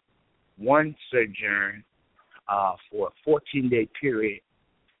California, one sojourn for a 14-day period,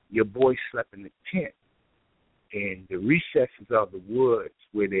 your boy slept in the tent in the recesses of the woods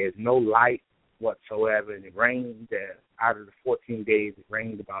where there's no light whatsoever, and it rained. Out of the 14 days, it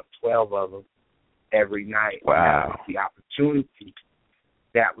rained about 12 of them every night. Wow.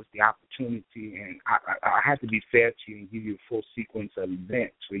 That was the opportunity, and I have to be fair to you and give you a full sequence of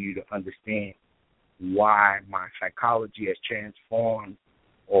events for you to understand why my psychology has transformed,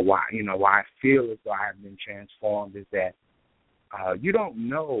 or why I feel as though I have been transformed, is that you don't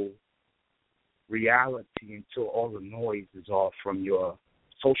know reality until all the noise is off from your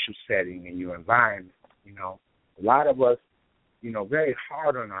social setting and your environment. A lot of us, very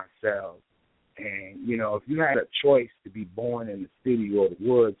hard on ourselves. And, if you had a choice to be born in the city or the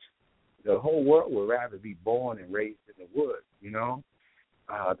woods, the whole world would rather be born and raised in the woods,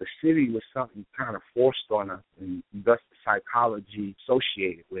 The city was something kind of forced on us, and thus the psychology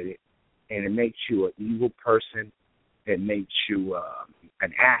associated with it. And it makes you an evil person. It makes you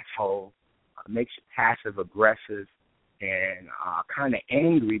an asshole. It makes you passive-aggressive and kind of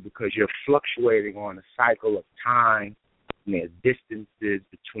angry because you're fluctuating on a cycle of time, and there's distances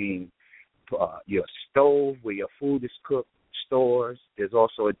between your stove where your food is cooked, stores. There's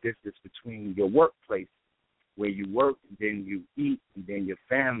also a distance between your workplace where you work, and then you eat, and then your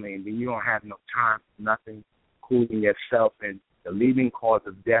family, and then you don't have no time for nothing, including yourself. And the leading cause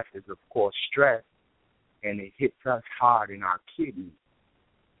of death is, of course, stress, and it hits us hard in our kidneys.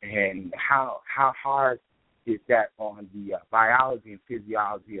 And how hard is that on the biology and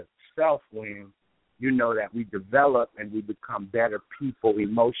physiology of self when you know that we develop and we become better people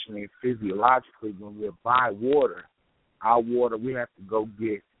emotionally and physiologically when we're by water. Our water, we have to go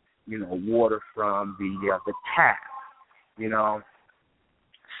get, water from the tap,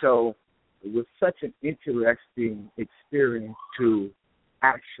 So it was such an interesting experience to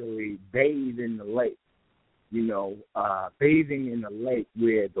actually bathe in the lake, bathing in the lake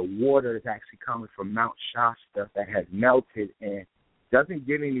where the water is actually coming from Mount Shasta that has melted and doesn't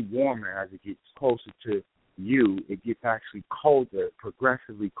get any warmer as it gets closer to you. It gets actually colder,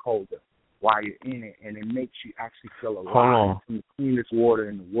 progressively colder while you're in it, and it makes you actually feel alive. It's the cleanest water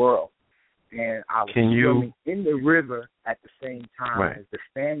in the world. And I was swimming in the river at the same time as the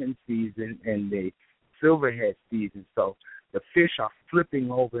salmon season and the silverhead season. So the fish are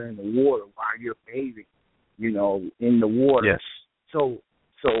flipping over in the water while you're bathing, in the water. Yes. So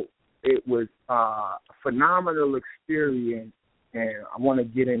it was a phenomenal experience. And I want to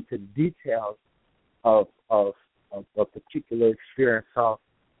get into details of a particular experience, so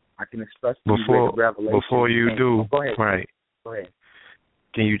I can express to you the revelation. Before you do, go ahead. Right? Go ahead.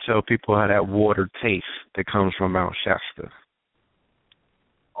 Can you tell people how that water tastes that comes from Mount Shasta?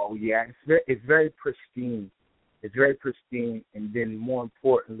 Oh yeah, it's very pristine. It's very pristine, and then more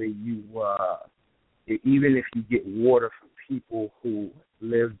importantly, you even if you get water from people who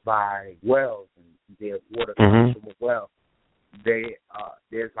live by wells and their water comes from a well.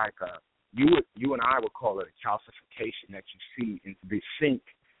 There's like you and I would call it a calcification that you see in the sink,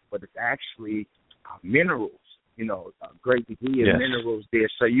 but it's actually minerals, a great degree of minerals there.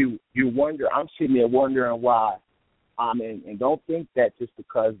 So you wonder, I'm sitting there wondering why. And don't think that just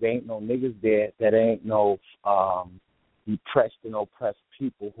because there ain't no niggas there, that ain't no depressed and oppressed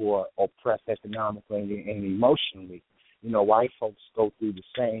people who are oppressed economically and emotionally. White folks go through the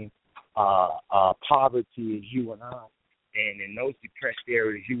same poverty as you and I. And in those depressed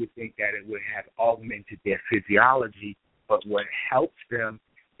areas, you would think that it would have augmented their physiology, but what helps them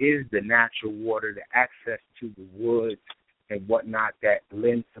is the natural water, the access to the woods and whatnot that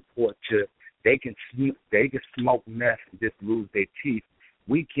lends support to. They can smoke meth and just lose their teeth.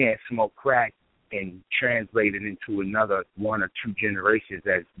 We can't smoke crack and translate it into another one or two generations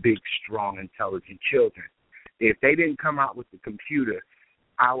as big, strong, intelligent children. If they didn't come out with the computer,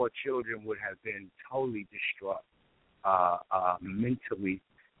 our children would have been totally distraught. Mentally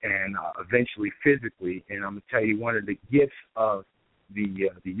and eventually physically. And I'm going to tell you, one of the gifts of the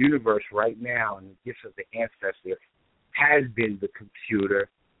universe right now and the gifts of the ancestors has been the computer.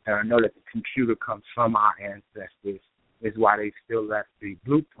 And I know that the computer comes from our ancestors, is why they still left the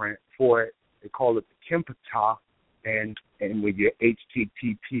blueprint for it. They call it the Kimpata and with your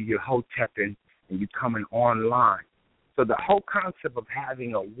HTTP, your Hoteping, and you coming online. So the whole concept of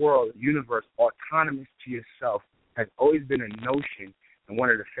having a world, universe, autonomous to yourself has always been a notion and one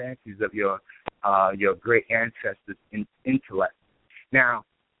of the fancies of your great ancestors' intellect. Now,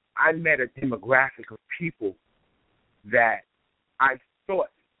 I met a demographic of people that I thought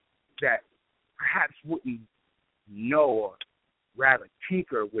that perhaps wouldn't know or rather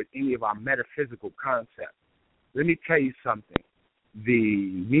tinker with any of our metaphysical concepts. Let me tell you something.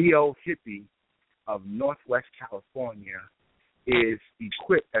 The neo-hippie of Northwest California is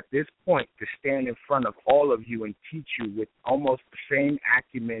equipped at this point to stand in front of all of you and teach you with almost the same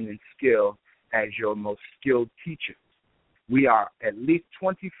acumen and skill as your most skilled teachers. We are at least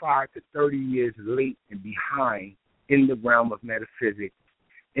 25 to 30 years late and behind in the realm of metaphysics,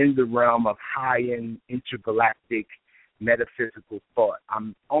 in the realm of high-end intergalactic metaphysical thought.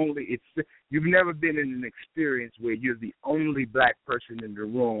 You've never been in an experience where you're the only black person in the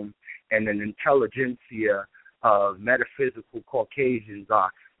room and an intelligentsia of metaphysical Caucasians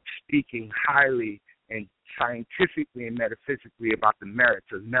are speaking highly and scientifically and metaphysically about the merits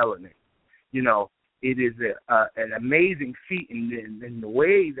of melanin. You know, it is an amazing feat in the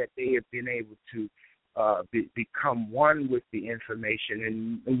way that they have been able to become one with the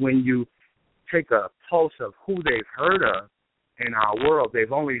information. And when you take a pulse of who they've heard of in our world,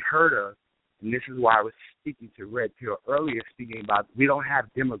 they've only heard of, and this is why I was speaking to Red Pill earlier, speaking about we don't have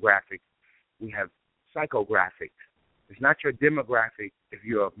demographics, we have psychographics. It's not your demographic if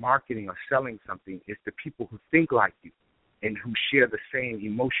you're marketing or selling something. It's the people who think like you and who share the same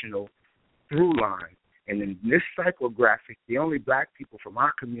emotional through line. And in this psychographic, the only black people from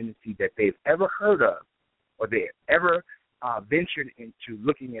our community that they've ever heard of or they've ever ventured into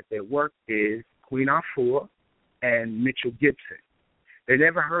looking at their work is Queen Afua and Mitchell Gibson. They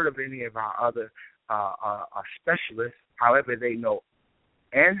never heard of any of our other specialists. However, they know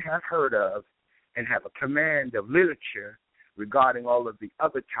and have heard of and have a command of literature regarding all of the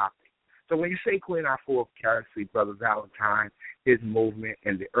other topics. So when you say Queen Afua Carefree, Brother Valentine, his movement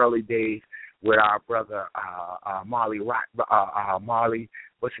in the early days with our brother Marley,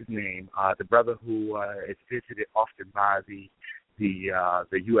 what's his name? The brother who is visited often by the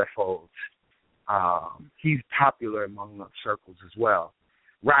UFOs. He's popular among the circles as well.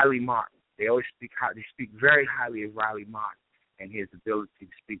 Riley Martin. They speak very highly of Riley Martin and his ability to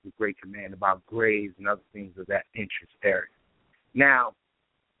speak with great command about graves and other things of that interest area. Now,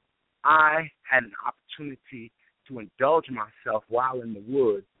 I had an opportunity to indulge myself while in the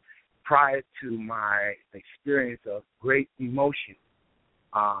woods prior to my experience of great emotion,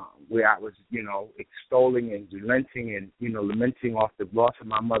 where I was, extolling and relenting and, lamenting off the loss of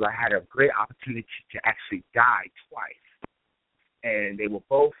my mother. I had a great opportunity to actually die twice. And they were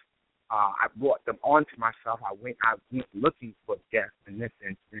both, I brought them onto myself. I went looking for death in this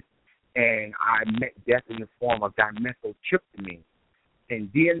instance, and I met death in the form of dimethyltryptamine. And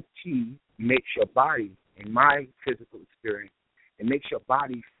DMT makes your body, in my physical experience, it makes your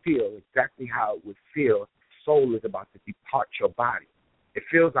body feel exactly how it would feel if the soul is about to depart your body. It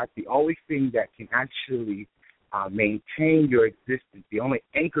feels like the only thing that can actually maintain your existence, the only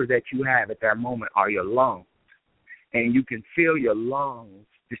anchor that you have at that moment are your lungs. And you can feel your lungs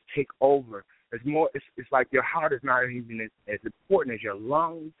just take over. It's like your heart is not even as important as your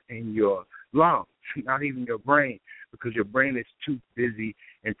lungs and your lungs, not even your brain, because your brain is too busy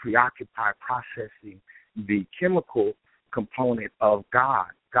and preoccupied processing the chemical component of God.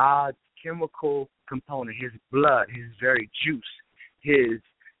 God's chemical component, his blood, his very juice, his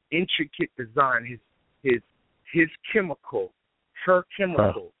intricate design, his chemical, her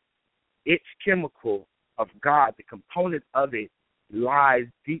chemical, its chemical of God, the component of it lies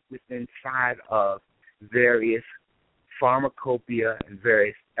deep within inside of various pharmacopoeia and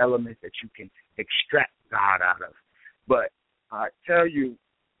various elements that you can extract God out of. But I tell you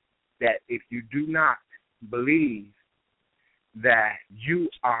that if you do not believe that you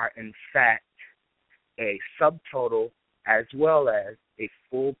are in fact a subtotal as well as a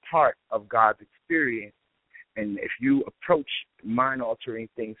full part of God's experience, and if you approach mind-altering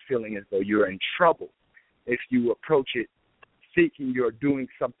things feeling as though you're in trouble, if you approach it thinking you're doing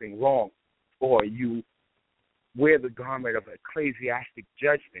something wrong, or you wear the garment of ecclesiastic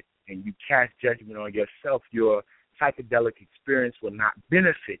judgment and you cast judgment on yourself, your psychedelic experience will not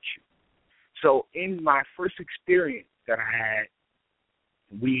benefit you. So in my first experience that I had,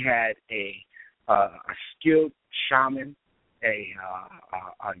 we had a skilled shaman, a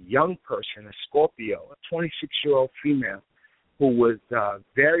young person, a Scorpio, a 26-year-old female who was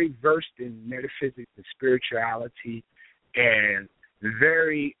very versed in metaphysics and spirituality and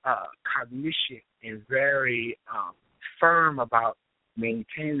very and very firm about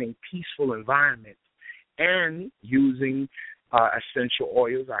maintaining peaceful environments and using essential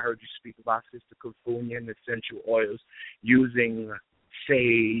oils. I heard you speak about Sister Kufunia and essential oils, using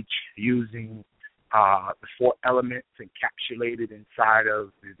sage, using the 4 elements encapsulated inside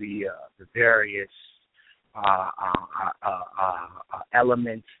of the various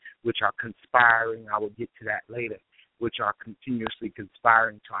elements which are conspiring. I will get to that later, which are continuously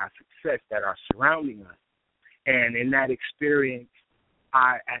conspiring to our success that are surrounding us. And in that experience,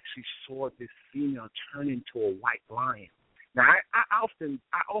 I actually saw this female turn into a white lion. Now, I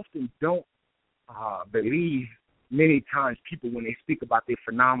often don't believe many times people when they speak about their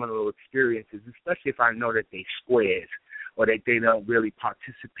phenomenal experiences, especially if I know that they squares or that they don't really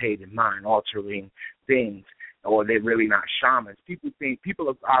participate in mind-altering things, or they're really not shamans. People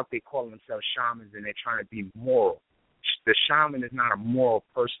are out there calling themselves shamans and they're trying to be moral. The shaman is not a moral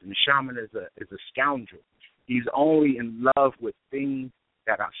person. The shaman is a scoundrel. He's only in love with things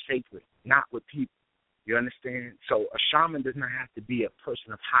that are sacred, not with people. You understand? So a shaman does not have to be a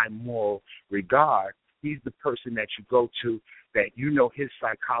person of high moral regard. He's the person that you go to that you know his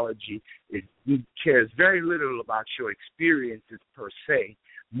psychology is. He cares very little about your experiences per se,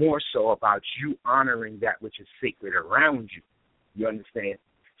 more so about you honoring that which is sacred around you. You understand?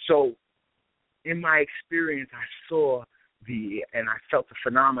 So in my experience, I saw and I felt the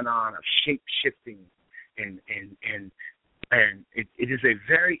phenomenon of shape-shifting and it is a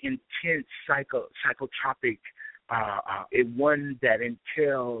very intense psychotropic one that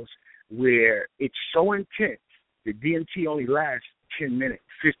entails where it's so intense. The DMT only lasts 10 minutes,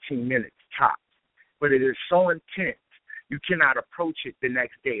 15 minutes tops, but it is so intense you cannot approach it the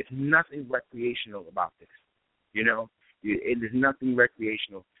next day. It's nothing recreational about this. You know, it is nothing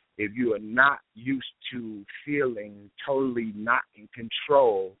recreational. If you are not used to feeling totally not in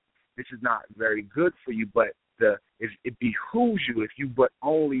control, this is not very good for you, but it behooves you if you but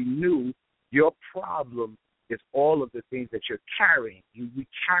only knew your problem is all of the things that you're carrying. We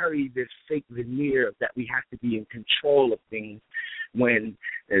carry this fake veneer that we have to be in control of things, when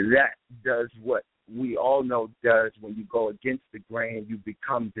that does what we all know does. When you go against the grain, you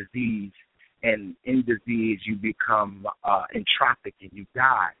become disease, and in disease you become entropic and you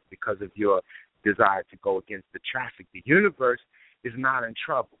die because of your desire to go against the traffic. The universe is not in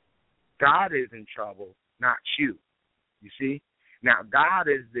trouble. God is in trouble, not you. You see? Now, God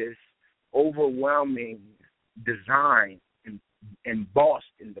is this overwhelming design embossed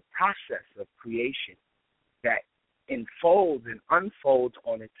in the process of creation that enfolds and unfolds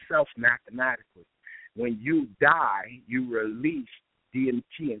on itself mathematically. When you die, you release DMT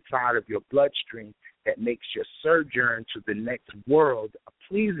inside of your bloodstream that makes your sojourn to the next world a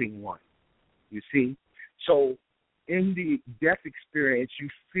pleasing one. You see? So in the death experience, you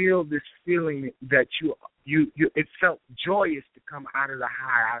feel this feeling that it felt joyous to come out of the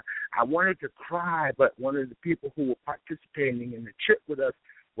high. I wanted to cry, but one of the people who were participating in the trip with us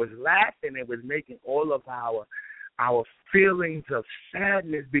was laughing and was making all of our feelings of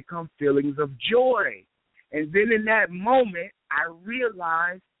sadness become feelings of joy. And then in that moment, I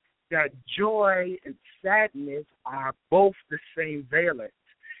realized that joy and sadness are both the same valence,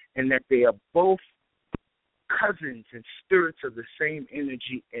 and that they are both cousins and spirits of the same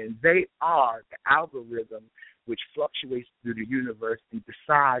energy, and they are the algorithm which fluctuates through the universe and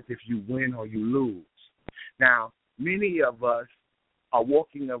decides if you win or you lose. Now, many of us are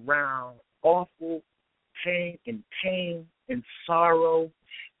walking around awful pain and sorrow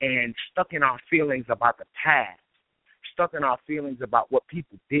and stuck in our feelings about the past, stuck in our feelings about what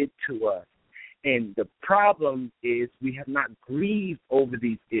people did to us. And the problem is we have not grieved over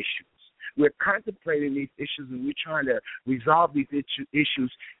these issues. We're contemplating these issues, and we're trying to resolve these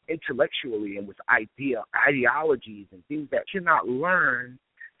issues intellectually and with ideologies and things that you cannot learn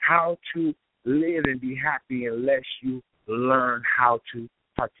how to live and be happy unless you learn how to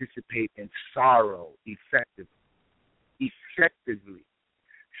participate in sorrow effectively.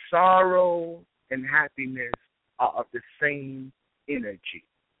 Sorrow and happiness are of the same energy.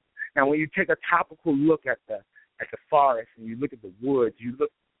 Now, when you take a topical look at the forest and you look at the woods,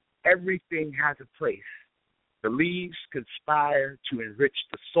 everything has a place. The leaves conspire to enrich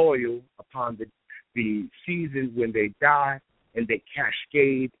the soil upon the season when they die, and they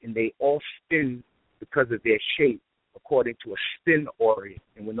cascade, and they all spin because of their shape according to a spin orient.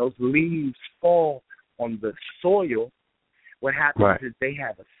 And when those leaves fall on the soil, what happens is they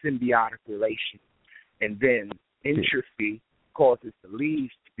have a symbiotic relation. And then entropy causes the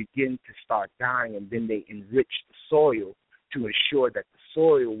leaves to begin to start dying, and then they enrich the soil to ensure that the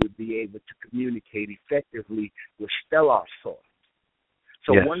soil would be able to communicate effectively with stellar soil.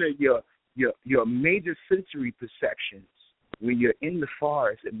 So one of your your major sensory perceptions when you're in the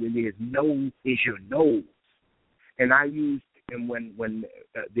forest and when there's nose is your nose. And I used, and when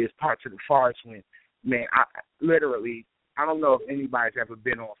there's parts of the forest when, man, I don't know if anybody's ever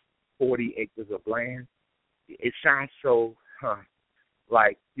been on 40 acres of land. It sounds so,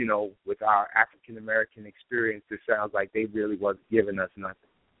 like, you know, with our African-American experience, it sounds like they really wasn't giving us nothing.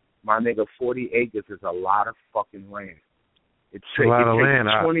 My nigga, 40 acres is a lot of fucking land. It's a lot of land.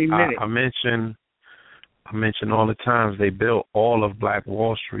 20 minutes. I mention all the times they built all of Black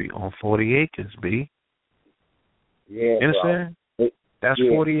Wall Street on 40 acres, B. Yeah, you understand? That's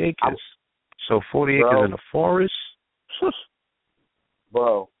 40 acres. So 40 acres in the forest?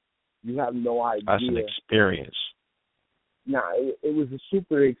 Bro, you have no idea. That's an experience. Nah, it was a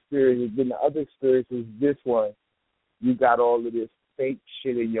super experience. Then the other experience was this one. You got all of this fake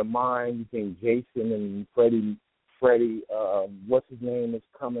shit in your mind. You think Jason and Freddie, what's his name, is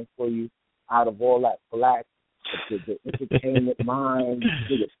coming for you out of all that black, the entertainment mind.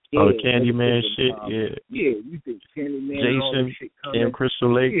 Oh, Candyman shit, yeah. Yeah, you think Candyman, Jason, all that shit coming. Camp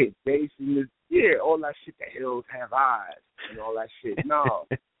Crystal Lake. Yeah, Jason is, all that shit, the hills have eyes and all that shit. No,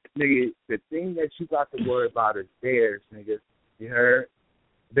 nigga, the thing that you got to worry about is bears, nigga. You heard?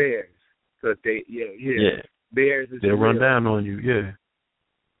 Bears. Because they, bears is they'll run real. down on you, yeah.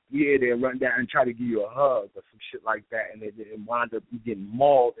 Yeah, they'll run down and try to give you a hug or some shit like that, and they wind up getting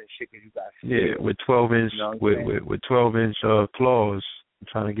mauled and shit because you got scared. Yeah, with 12-inch with 12-inch claws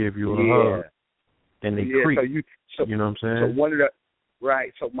trying to give you a hug, and they creep. You know what I'm saying?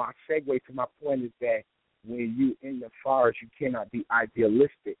 So So my segue to my point is that when you in the forest, you cannot be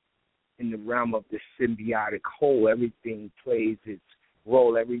idealistic in the realm of the symbiotic whole. Everything plays its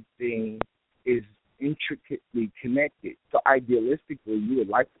role. Everything is intricately connected. So idealistically, you would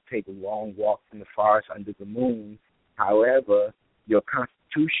like to take a long walk in the forest under the moon. However, your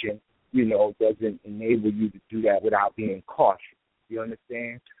constitution, doesn't enable you to do that without being cautious. You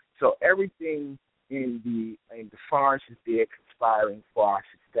understand? So everything in the forest is there conspiring for our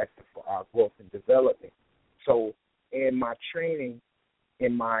success and for our growth and development. So in my training,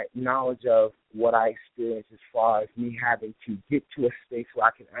 in my knowledge of what I experienced as far as me having to get to a space where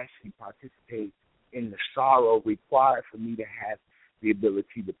I can actually participate in the sorrow required for me to have the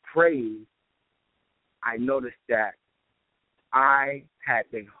ability to praise, I noticed that I had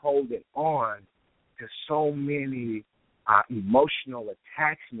been holding on to so many emotional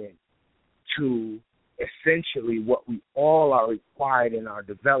attachments to essentially what we all are required in our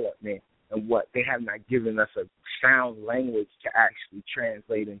development, and what they have not given us a sound language to actually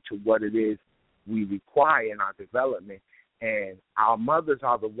translate into what it is we require in our development. And our mothers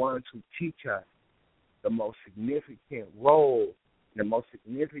are the ones who teach us the most significant role, the most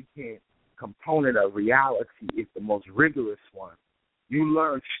significant component of reality is the most rigorous one. You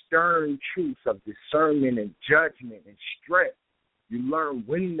learn stern truths of discernment and judgment and strength. You learn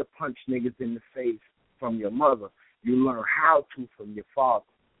when to punch niggas in the face from your mother. You learn how to from your father.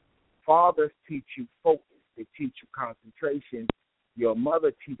 Fathers teach you focus. They teach you concentration. Your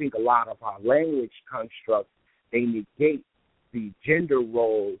mother teaches a lot of our language constructs. They negate the gender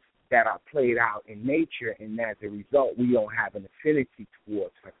roles that are played out in nature, and as a result, we don't have an affinity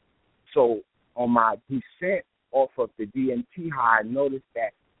towards her. So on my descent off of the DMT high, I noticed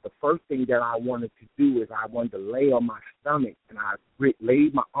that the first thing that I wanted to do is I wanted to lay on my stomach, and I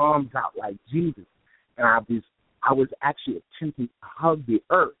laid my arms out like Jesus, and I was actually attempting to hug the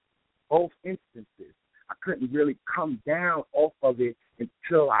earth. Both instances, I couldn't really come down off of it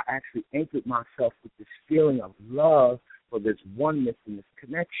until I actually anchored myself with this feeling of love for this oneness and this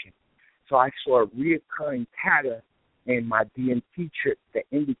connection. So I saw a reoccurring pattern in my DMT trip that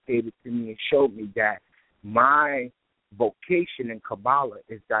indicated to me and showed me that my vocation in Kabbalah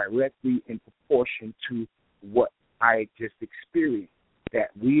is directly in proportion to what I just experienced, that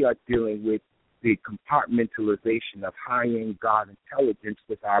we are dealing with the compartmentalization of high-end God intelligence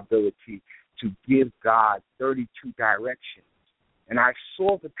with our ability to give God 32 directions. And I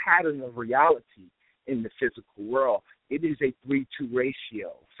saw the pattern of reality in the physical world. It is a 3-2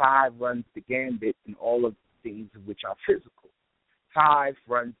 ratio. 5 runs the gambit in all of the things which are physical. 5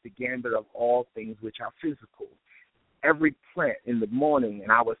 runs the gambit of all things which are physical. Every plant in the morning,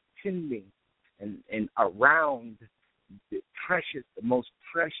 and I was tending and around the most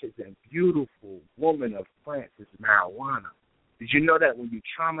precious and beautiful woman of plants is marijuana. Did you know that when you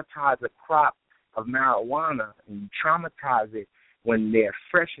traumatize a crop of marijuana and you traumatize it when they're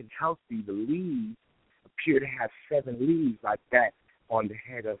fresh and healthy, the leaves appear to have 7 leaves like that on the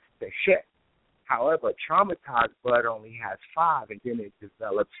head of the shed. However, traumatized bud only has 5, and then it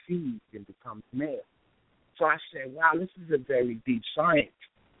develops seeds and becomes male. So I said, wow, this is a very deep science.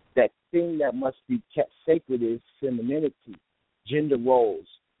 that thing that must be kept sacred is femininity, gender roles.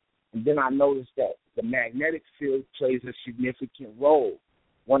 And then I noticed that the magnetic field plays a significant role.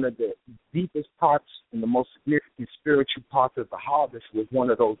 One of the deepest parts and the most significant spiritual parts of the harvest was one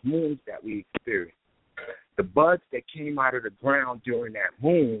of those moons that we experienced. The buds that came out of the ground during that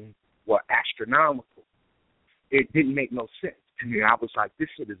moon were astronomical. It didn't make no sense to me. I was like, this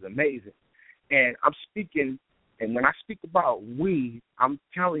shit is amazing. And I'm speaking, and when I speak about we, I'm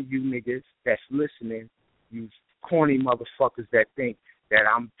telling you niggas that's listening, you corny motherfuckers that think that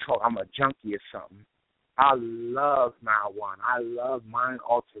I'm a junkie or something. I love marijuana. I love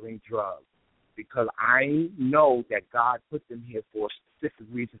mind-altering drugs because I know that God put them here for a specific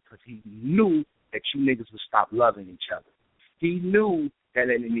reason because he knew that you niggas would stop loving each other. He knew that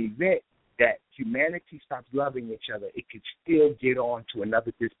in an event that humanity stops loving each other, it could still get on to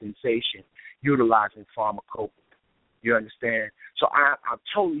another dispensation utilizing pharmacopoeia. You understand? So I'm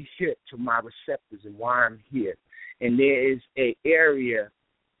totally hip to my receptors and why I'm here. And there is a area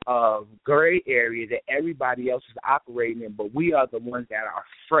of gray area that everybody else is operating in, but we are the ones that are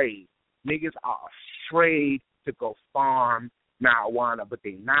afraid. Niggas are afraid to go farm marijuana, but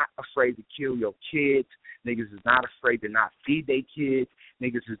they're not afraid to kill your kids. Niggas is not afraid to not feed their kids.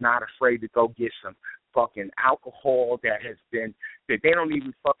 Niggas is not afraid to go get some fucking alcohol that they don't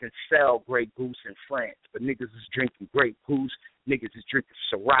even fucking sell Grey Goose in France, but niggas is drinking Grey Goose. Niggas is drinking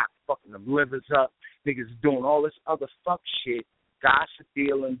Ciroc, fucking them livers up. Niggas is doing all this other fuck shit, gossip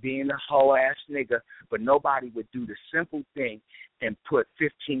dealing, being a hoe ass nigga, but nobody would do the simple thing and put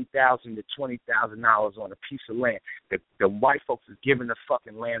 $15,000 to $20,000 on a piece of land. The white folks is giving the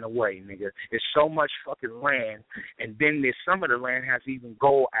fucking land away, nigga. There's so much fucking land, and then there's some of the land has even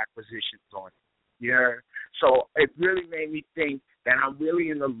gold acquisitions on it. You heard? So it really made me think that I'm really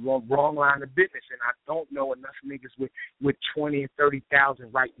in the wrong line of business, and I don't know enough niggas with 20 and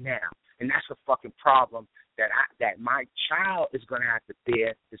 30,000 right now, and that's a fucking problem that my child is going to have to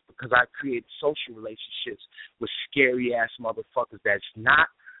bear, is because I create social relationships with scary ass motherfuckers that's not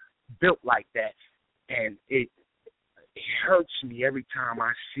built like that, and it hurts me every time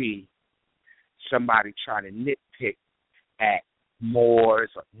I see somebody try to nitpick at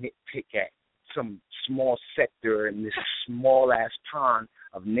Moors or nitpick at some small sector in this small-ass pond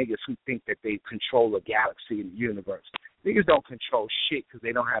of niggas who think that they control a galaxy and the universe. Niggas don't control shit because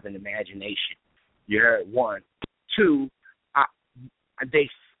they don't have an imagination. You heard? One. Two, they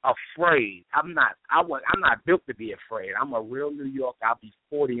afraid. I'm not built to be afraid. I'm a real New Yorker. I'll be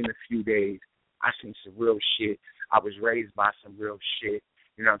 40 in a few days. I seen some real shit. I was raised by some real shit.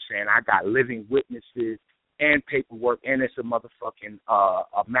 You know what I'm saying? I got living witnesses and paperwork, and it's a motherfucking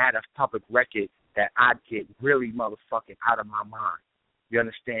a matter of public record that I get really motherfucking out of my mind. You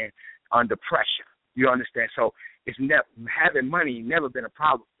understand? Under pressure. You understand? So it's having money never been a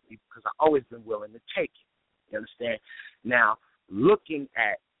problem for me because I've always been willing to take it. You understand? Now, looking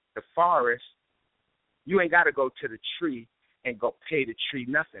at the forest, you ain't got to go to the tree and go pay the tree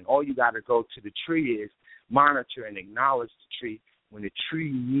nothing. All you got to go to the tree is monitor and acknowledge the tree when the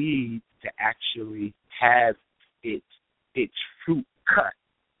tree needs to actually have its fruit cut.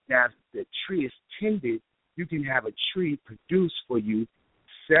 Now, if the tree is tended, you can have a tree produce for you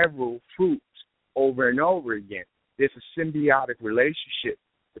several fruits over and over again. There's a symbiotic relationship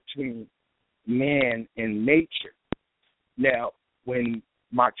between man and nature. Now, when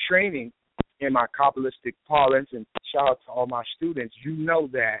my training in my Kabbalistic parlance, and shout out to all my students, you know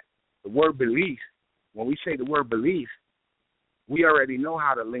that the word belief, when we say the word belief, we already know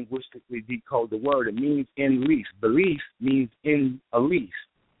how to linguistically decode the word. It means in leaf. Belief means in a leaf.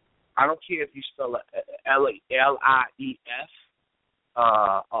 I don't care if you spell it L-I-E-F.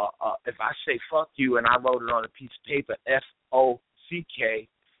 If I say fuck you and I wrote it on a piece of paper, F-O-C-K,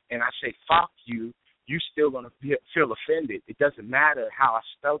 and I say fuck you, you're still going to feel offended. It doesn't matter how I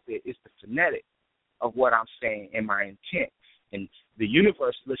spelled it. It's the phonetic of what I'm saying and my intent. And the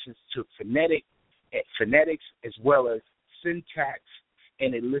universe listens to phonetics as well as syntax,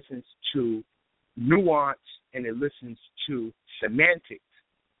 and it listens to nuance, and it listens to semantics,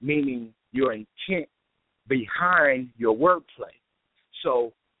 meaning your intent behind your wordplay.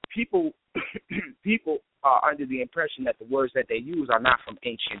 So people are under the impression that the words that they use are not from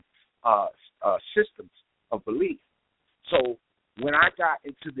ancient systems of belief. So when I got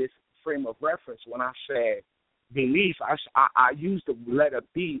into this frame of reference, when I said belief, I use the letter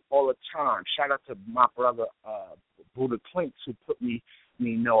B all the time. Shout out to my brother Buddha Clinks, who put me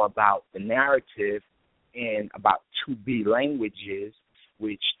know about the narrative and about 2B languages,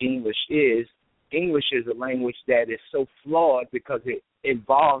 which English is. English is a language that is so flawed because it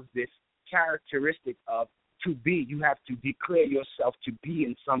involves this characteristic of to be. You have to declare yourself to be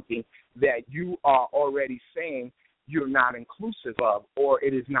in something that you are already saying you're not inclusive of, or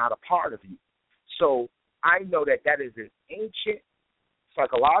it is not a part of you. So I know that that is an ancient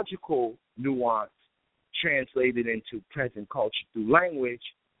psychological nuance translated into present culture through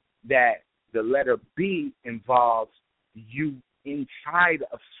language, that the letter B involves you inside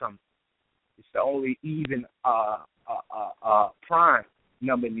of something. It's the only even prime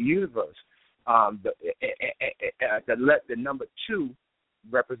number in the universe. The number 2,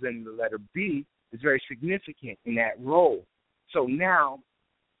 representing the letter B, is very significant in that role. So now,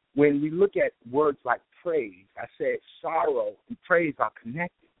 when we look at words like praise, I said sorrow and praise are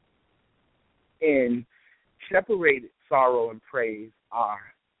connected. And separated sorrow and praise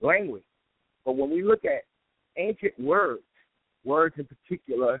are language. But when we look at ancient words in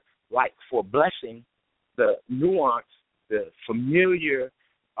particular, like for blessing, the nuance, the familiar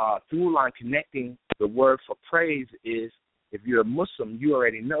through line connecting the word for praise is, if you're a Muslim, you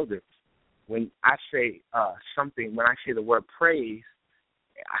already know this. When I say something, when I say the word praise,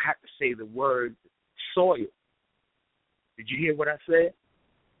 I have to say the word soil. Did you hear what I said?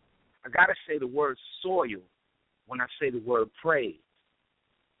 I got to say the word soil when I say the word praise.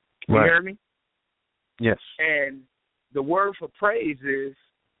 Can you hear me? Yes. And the word for praise is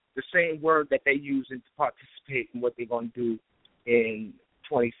the same word that they use to participate in what they're going to do in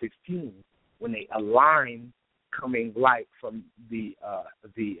 2016 when they align coming light from the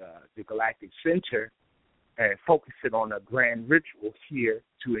galactic center and focus it on a grand ritual here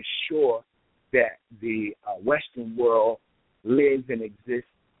to ensure that the Western world lives and exists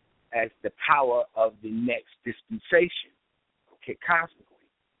as the power of the next dispensation, okay, cosmically.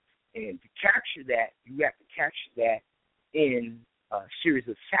 And to capture that, you have to capture that in a series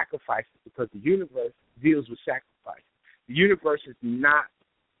of sacrifices, because the universe deals with sacrifice. The universe is not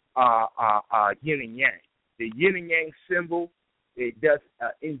yin and yang. The yin and yang symbol, it does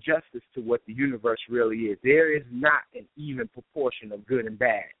injustice to what the universe really is. There is not an even proportion of good and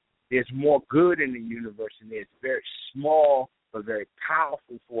bad. There's more good in the universe, and there's a very small but very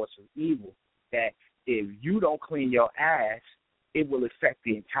powerful force of evil that if you don't clean your ass, it will affect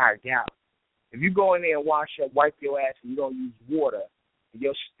the entire galaxy. If you go in there and wipe your ass, and you don't use water,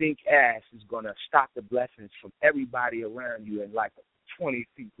 your stink ass is going to stop the blessings from everybody around you in like a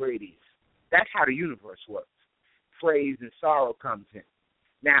 20-feet radius. That's how the universe works. Praise and sorrow comes in.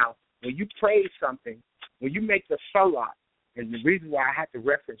 Now, when you praise something, when you make the salat, and the reason why I have to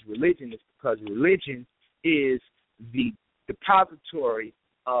reference religion is because religion is the depository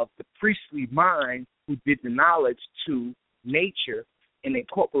of the priestly mind who did the knowledge to nature and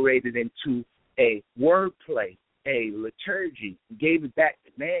incorporated into a wordplay, a liturgy, and gave it back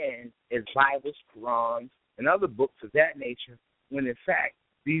to man as Bibles, Qurans, and other books of that nature, when in fact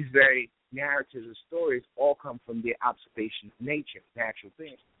these very narratives and stories all come from their observation of nature, natural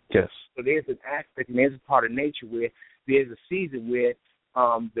things. Yes. So there's an aspect and there's a part of nature where there's a season where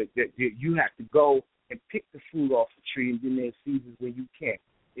you have to go and pick the fruit off the tree, and then there's seasons where you can't.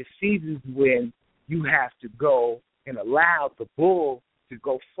 There's seasons when you have to go and allow the bull to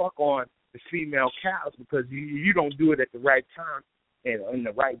go fuck on the female cows because you don't do it at the right time and in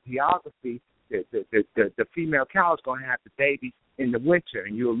the right geography. The female cow is going to have the baby in the winter,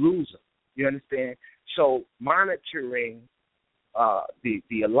 and you'll lose them. You understand? So monitoring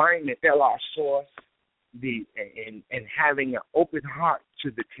the alignment, LR source, and having an open heart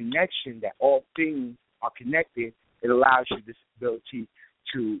to the connection that all things are connected, it allows you this ability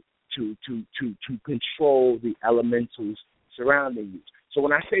to control the elementals surrounding you. So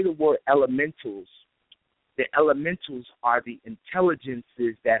when I say the word elementals, the elementals are the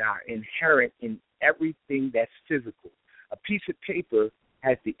intelligences that are inherent in everything that's physical. A piece of paper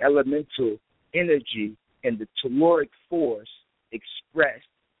has the elemental energy and the telluric force expressed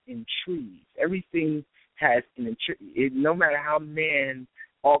in trees. Everything has no matter how man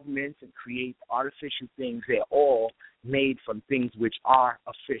augments and creates artificial things, they're all made from things which are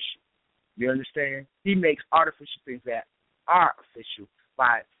official. You understand? He makes artificial things that are official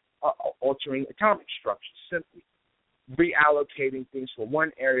by altering atomic structures, simply reallocating things from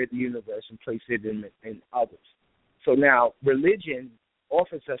one area of the universe and placing it in others. So now religion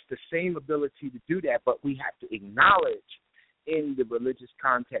offers us the same ability to do that, but we have to acknowledge in the religious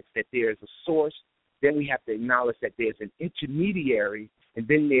context that there is a source. Then we have to acknowledge that there's an intermediary, and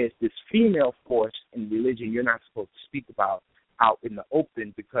then there's this female force in religion you're not supposed to speak about out in the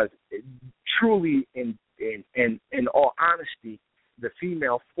open, because truly, in all honesty, the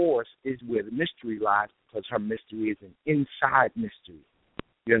female force is where the mystery lies, because her mystery is an inside mystery.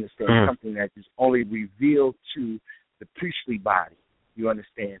 You understand? Something that is only revealed to the priestly body. You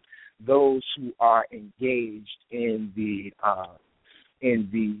understand? Those who are engaged in the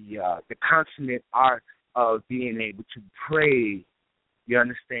consummate art of being able to pray. You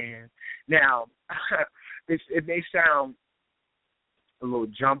understand? Now, it may sound a little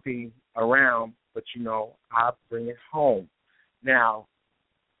jumpy around, but I'll bring it home. Now,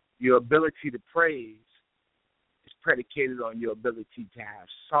 your ability to praise is predicated on your ability to have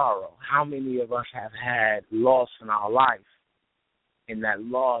sorrow. How many of us have had loss in our life, and that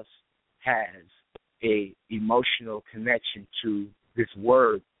loss has a emotional connection to this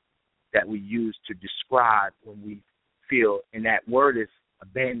word that we use to describe when we feel, and that word is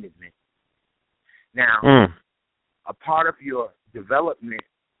abandonment. Now, a part of your development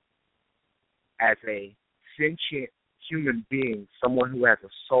as a sentient human being, someone who has a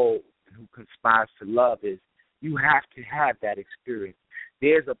soul and who conspires to love, is you have to have that experience.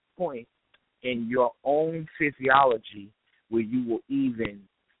 There's a point in your own physiology where you will even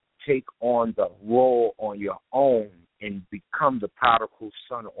take on the role on your own and become the prodigal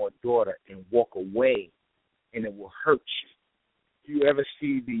son or daughter and walk away, and it will hurt you. You ever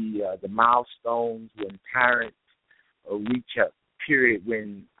see the milestones when parents reach a period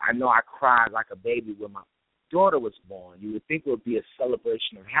when I know I cried like a baby when my daughter was born? You would think it would be a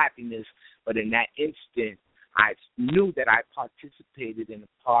celebration of happiness, but in that instant, I knew that I participated in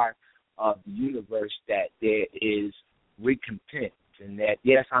a part of the universe that there is recompense, and that,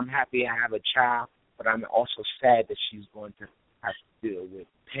 yes, I'm happy I have a child, but I'm also sad that she's going to have to deal with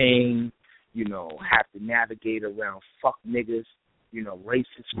pain, have to navigate around fuck niggas,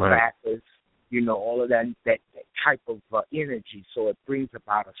 racist crackers, all of that type of energy. So it brings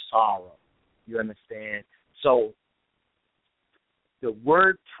about a sorrow. You understand? So the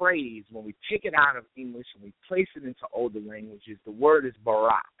word praise, when we take it out of English and we place it into older languages, the word is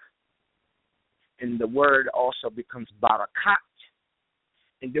barak. And the word also becomes barakat.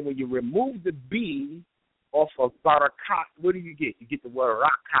 And then when you remove the B off of barakat, what do you get? You get the word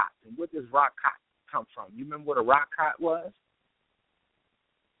rakat. And where does rakat come from? You remember what a rakat was?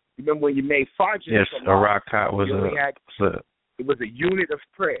 You remember when you made fajr? Yes, a rakat was it was a unit of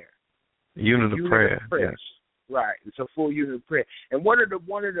prayer. Unit of prayer. Yes. Right. It's a full unit of prayer. And one of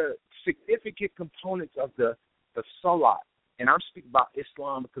the significant components of the salat, and I'm speaking about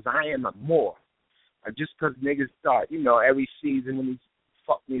Islam because I am a Moor. Just because niggas start, every season when these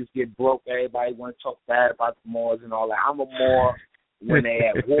fuck niggas get broke, everybody want to talk bad about the Moors and all that. I'm a Moor when they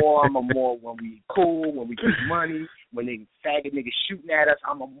at war. I'm a Moor when we cool, when we get money, when they faggot niggas shooting at us.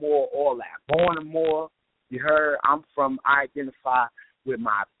 I'm a Moor, all that. Born a Moor, you heard? I identify with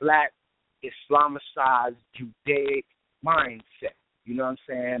my black, Islamicized, Judaic mindset. You know what I'm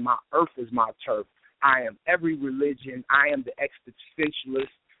saying? My earth is my turf. I am every religion. I am the existentialist.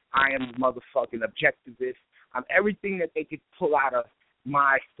 I am the motherfucking objectivist. I'm everything that they could pull out of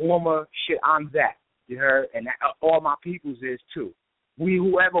my former shit. I'm that. You heard? And that, all my peoples is too. We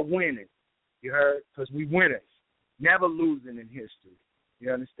whoever winning. You heard? Because we winners. Never losing in history.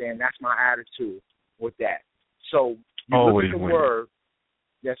 You understand? That's my attitude with that. So you always look at the winning. word.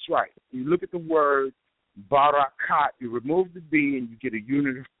 That's right. You look at the word barakat. You remove the B and you get a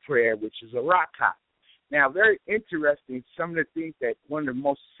unit of prayer, which is a rakat. Now, very interesting, some of the things that one of the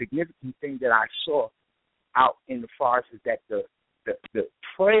most significant things that I saw out in the forest is that the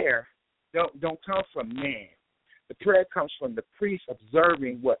prayer don't come from man. The prayer comes from the priest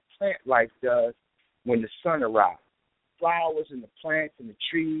observing what plant life does when the sun arrives. Flowers and the plants and the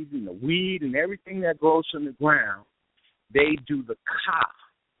trees and the weed and everything that grows from the ground, they do the ka.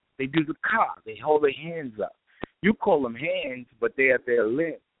 They do the ka. They hold their hands up. You call them hands, but they are their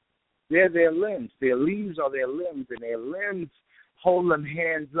limbs. They're their limbs. Their leaves are their limbs, and their limbs hold them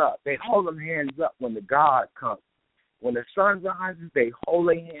hands up. They hold them hands up when the God comes. When the sun rises, they hold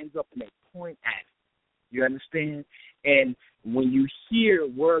their hands up and they point at it. You understand? And when you hear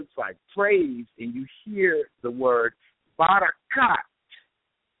words like praise and you hear the word barakat,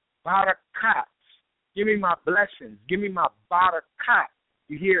 give me my blessings, give me my barakat,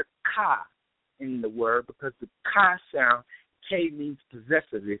 you hear ka in the word because the ka sound, K means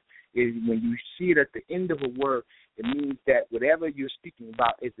possessive. Is when you see it at the end of a word, it means that whatever you're speaking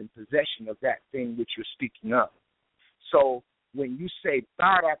about is in possession of that thing which you're speaking of. So when you say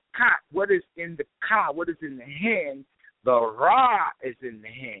barakat, what is in the ka, what is in the hand, the ra is in the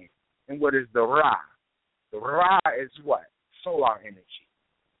hand. And what is the ra? The ra is what? Solar energy.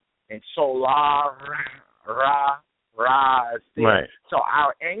 And solar, ra is there. Right. So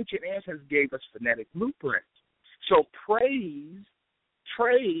our ancient ancestors gave us phonetic blueprints. So praise,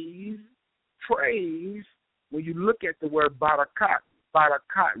 when you look at the word barakat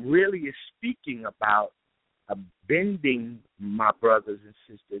really is speaking about a bending, my brothers and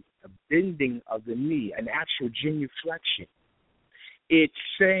sisters, a bending of the knee, an actual genuflection. It's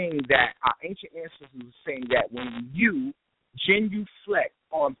saying that our ancient ancestors were saying that when you genuflect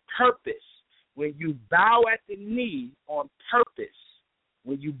on purpose, when you bow at the knee on purpose,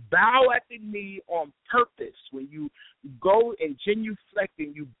 when you bow at the knee on purpose, when you go and genuflect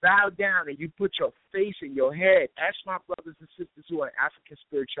and you bow down and you put your face and your head, ask my brothers and sisters who are in African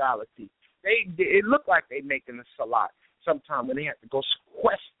spirituality. It look like they making a salat sometime when they have to go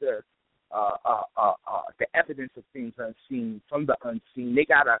sequester the evidence of things unseen from the unseen. They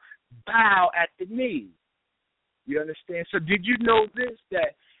got to bow at the knee. You understand? So did you know this,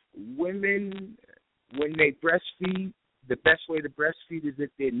 that women, when they breastfeed, the best way to breastfeed is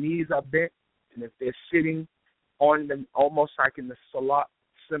if their knees are bent and if they're sitting on them, almost like in the salat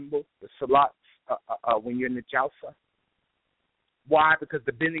symbol, the salat when you're in the jalsa. Why? Because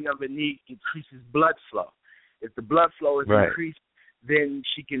the bending of the knee increases blood flow. If the blood flow is increased, then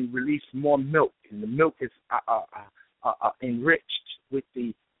she can release more milk, and the milk is enriched with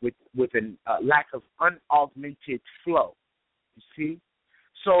a lack of unaugmented flow. You see?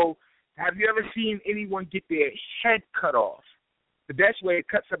 So have you ever seen anyone get their head cut off? The best way to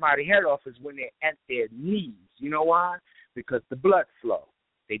cut somebody's head off is when they're at their knees. You know why? Because the blood flow.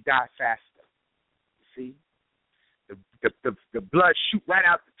 They die faster. You see? The blood shoot right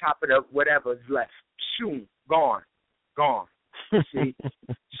out the top of the whatever is left. Shoom, gone. See?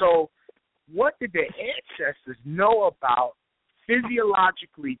 So what did the ancestors know about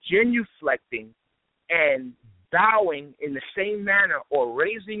physiologically genuflecting and bowing in the same manner, or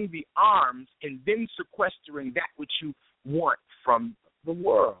raising the arms and then sequestering that which you want from the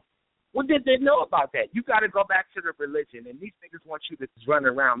world? What did they know about that? You got to go back to the religion, and these niggas want you to run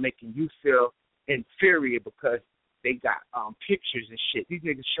around making you feel inferior because they got pictures and shit. These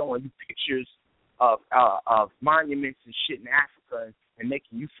niggas showing you pictures of monuments and shit in Africa and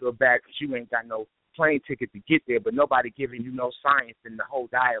making you feel bad because you ain't got no plane ticket to get there, but nobody giving you no science in the whole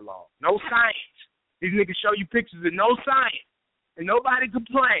dialogue. No science. These niggas show you pictures of no science, and nobody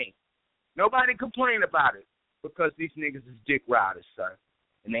complain. Nobody complain about it because these niggas is dick riders, son.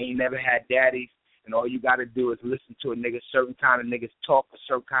 And they ain't never had daddies, and all you got to do is listen to a nigga, certain kind of niggas talk a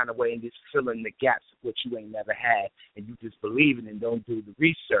certain kind of way and just fill in the gaps of what you ain't never had, and you just believe it and don't do the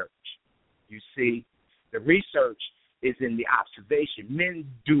research. You see, the research is in the observation. Men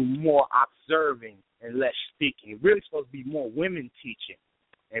do more observing and less speaking. It's really supposed to be more women teaching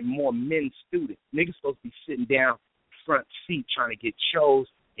and more men students. Niggas supposed to be sitting down front seat trying to get shows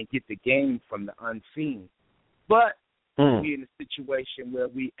and get the game from the unseen. But we in a situation where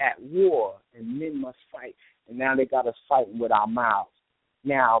we at war and men must fight, and now they got us fighting with our mouths.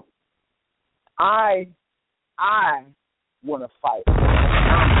 Now, I want to fight.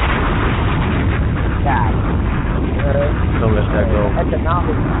 Don't let that go.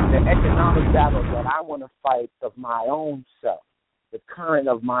 The economic battle that I want to fight of my own self, the current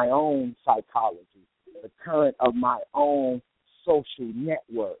of my own psychology, the current of my own social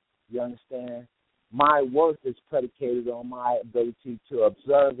network. You understand? My worth is predicated on my ability to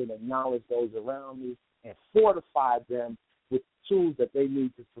observe and acknowledge those around me and fortify them with tools that they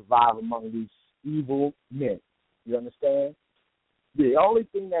need to survive among these evil men. You understand? The only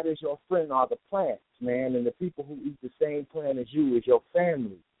thing that is your friend are the plants, man, and the people who eat the same plant as you is your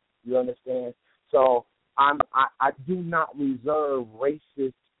family. You understand? So I do not reserve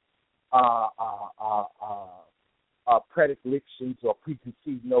racist predilections or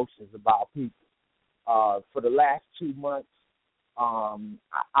preconceived notions about people. For the last 2 months,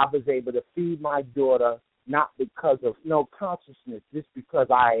 I was able to feed my daughter not because of no consciousness, just because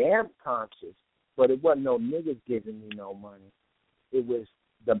I am conscious, but it wasn't no niggas giving me no money. It was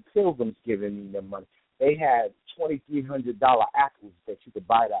the pilgrims giving me the money. They had $2,300 apples that you could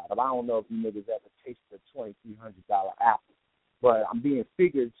bite out of. I don't know if you niggas ever tasted a $2,300 apple, but I'm being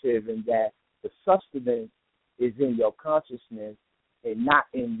figurative in that the sustenance is in your consciousness and not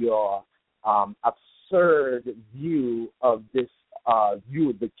in your absurd view of this,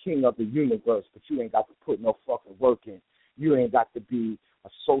 you the king of the universe, but you ain't got to put no fucking work in. You ain't got to be a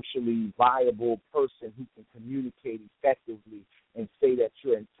socially viable person who can communicate effectively and say that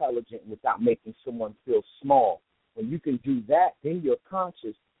you're intelligent without making someone feel small. When you can do that, then you're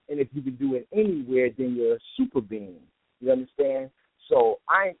conscious. And if you can do it anywhere, then you're a super being. You understand? So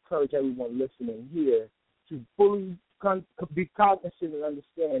I encourage everyone listening here to fully be cognizant and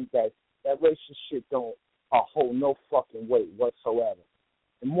understand that racist shit don't hold no fucking weight whatsoever.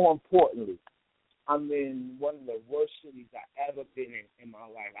 And more importantly, I'm in one of the worst cities I've ever been in my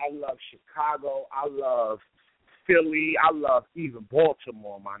life. I love Chicago. I love Philly. I love even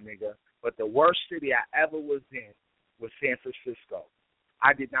Baltimore, my nigga. But the worst city I ever was in was San Francisco.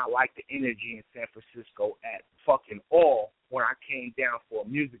 I did not like the energy in San Francisco at fucking all when I came down for a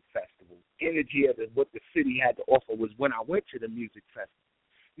music festival. Energy of what the city had to offer was when I went to the music festival.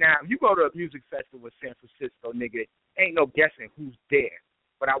 Now, if you go to a music festival in San Francisco, nigga, ain't no guessing who's there.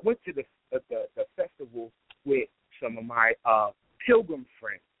 But I went to the festival with some of my Pilgrim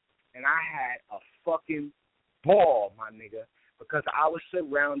friends, and I had a fucking ball, my nigga, because I was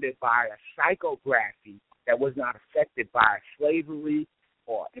surrounded by a psychography that was not affected by slavery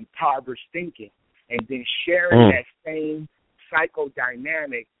or impoverished thinking, and then sharing that same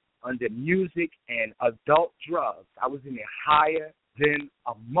psychodynamic under music and adult drugs. I was in there higher than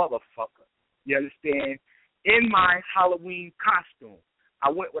a motherfucker. You understand? In my Halloween costume. I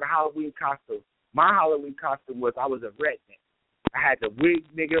went with a Halloween costume. My Halloween costume was I was a redneck. I had the wig,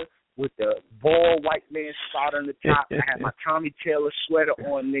 nigga, with the bald white man spot on the top. I had my Tommy Taylor sweater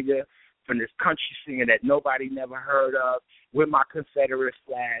on, nigga, from this country singer that nobody never heard of, with my Confederate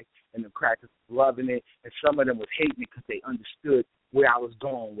flag, and the crackers loving it. And some of them was hating it because they understood where I was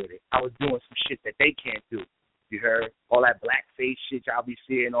going with it. I was doing some shit that they can't do. You heard? All that blackface shit y'all be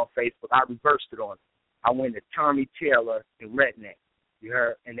seeing on Facebook, I reversed it on them. I went to Tommy Taylor and redneck. You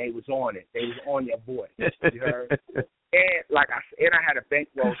heard? And they was on it. They was on your boy. You heard? And I had a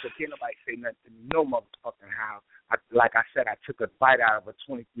bankroll, so can't nobody say nothing to me. No motherfucking how. Like I said, I took a bite out of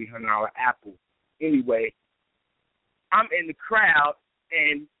a $2,300 apple. Anyway, I'm in the crowd,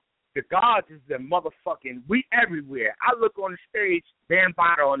 and the guards is the motherfucking, we everywhere. I look on the stage,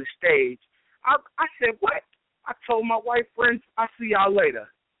 Bambaataa on the stage. I said, what? I told my white friends, I'll see y'all later.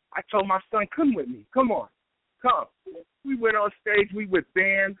 I told my son, come with me. Come on. Come. We went on stage. We with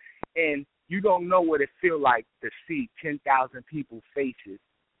Bam, and you don't know what it feel like to see 10,000 people's faces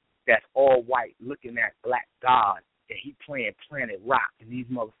that's all white looking at Black God, and he playing Planet Rock, and these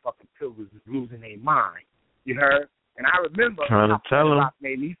motherfucking pilgrims is losing their mind. You heard? And I remember how Planet Rock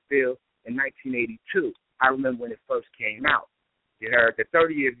made me feel in 1982. I remember when it first came out. You heard? The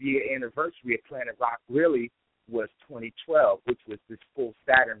 30th year anniversary of Planet Rock really was 2012, which was this full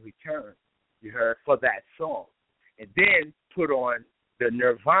Saturn return, you heard, for that song. And then put on the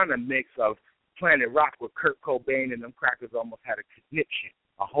Nirvana mix of Planet Rock with Kurt Cobain and them crackers almost had a conniption,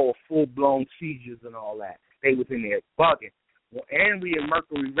 a whole full-blown seizures and all that. They was in there bugging. Well, and we in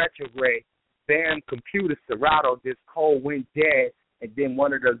Mercury retrograde, Bam computer Serato, this cold went dead, and then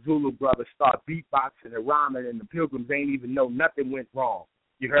one of the Zulu brothers start beatboxing and rhyming, and the Pilgrims ain't even know nothing went wrong.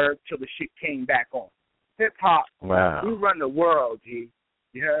 You heard? Till the shit came back on. Hip-hop, wow. We run the world, G.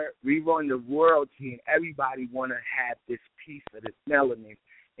 You heard? We run the world, G, and everybody want to have this piece of this melanin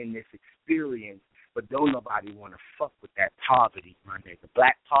and this experience, but don't nobody want to fuck with that poverty, my nigga.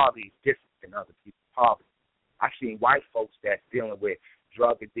 Black poverty is different than other people's poverty. I seen white folks that's dealing with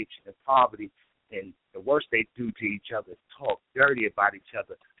drug addiction and poverty, and the worst they do to each other is talk dirty about each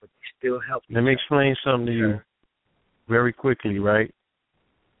other, but they still help each other. Let me explain something to you very quickly, right?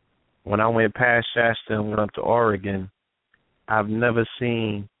 When I went past Shasta and went up to Oregon, I've never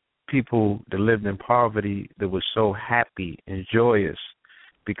seen people that lived in poverty that were so happy and joyous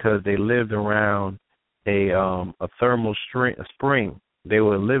because they lived around a thermal spring. They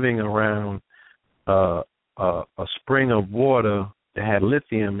were living around a spring of water that had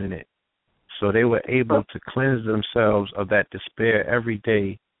lithium in it. So they were able to cleanse themselves of that despair every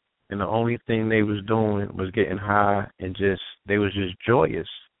day, and the only thing they was doing was getting high and they was just joyous.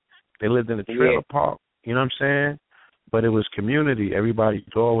 They lived in a trailer park, you know what I'm saying? But it was community. Everybody's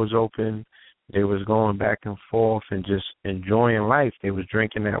door was open. They was going back and forth and just enjoying life. They was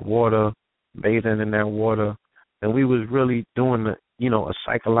drinking that water, bathing in that water. And we was really doing, a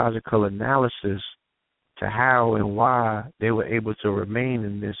psychological analysis to how and why they were able to remain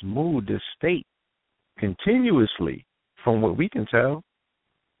in this mood, this state, continuously, from what we can tell.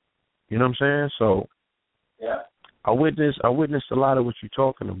 You know what I'm saying? So, yeah. I witnessed a lot of what you're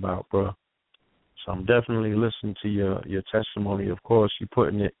talking about, bro. So I'm definitely listening to your testimony. Of course, you're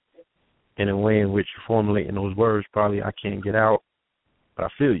putting it in a way in which you're formulating those words probably I can't get out, but I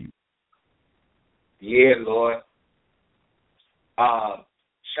feel you. Yeah, Lord.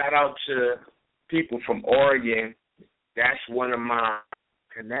 Shout out to people from Oregon. That's one of my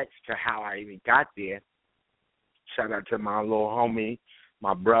connects to how I even got there. Shout out to my little homie,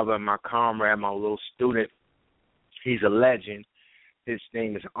 my brother, my comrade, my little student. He's a legend. His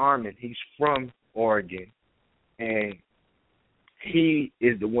name is Armin. He's from Oregon. And he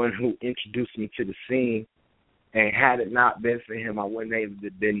is the one who introduced me to the scene. And had it not been for him, I wouldn't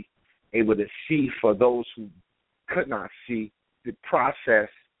have been able to see, for those who could not see, the process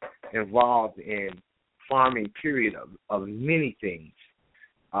involved in farming, period, of many things.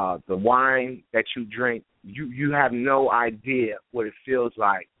 the wine that you drink, you have no idea what it feels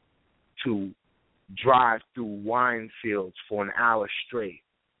like to drive through wine fields for an hour straight.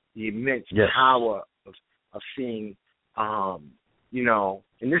 The immense power of seeing, and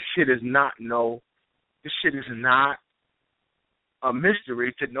this shit is not a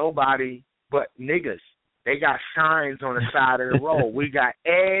mystery to nobody but niggas. They got signs on the side of the road. We got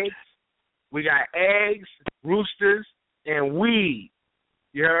eggs, roosters, and weed.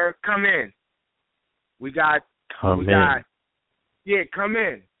 You heard? Come in. Come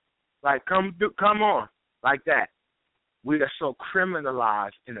in. Like, come on. Like that. We are so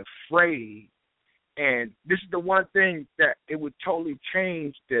criminalized and afraid. And this is the one thing that it would totally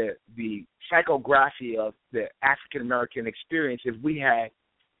change the psychography of the African-American experience if we had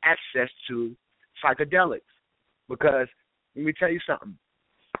access to psychedelics. Because, let me tell you something.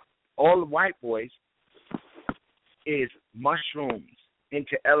 All the white boys is mushrooms,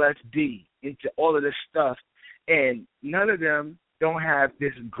 into LSD, into all of this stuff. And none of them don't have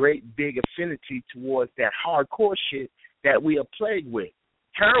this great big affinity towards that hardcore shit that we are plagued with.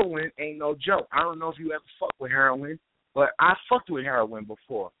 Heroin ain't no joke. I don't know if you ever fucked with heroin, but I fucked with heroin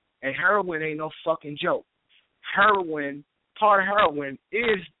before. And heroin ain't no fucking joke. Part of heroin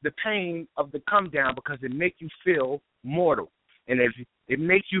is the pain of the come down because it makes you feel mortal. And it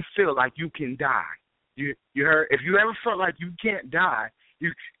makes you feel like you can die. You heard? If you ever felt like you can't die,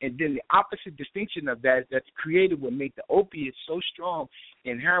 and then the opposite distinction of that's created would make the opiates so strong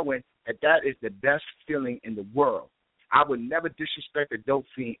in heroin that is the best feeling in the world. I would never disrespect a dope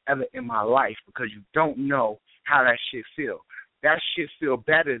fiend ever in my life because you don't know how that shit feel. That shit feel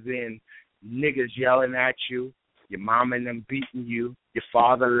better than niggas yelling at you, your mom and them beating you, your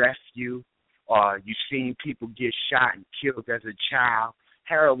father left you, or you seen people get shot and killed as a child.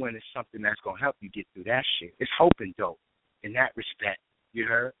 Heroin is something that's gonna help you get through that shit. It's hope and dope in that respect. You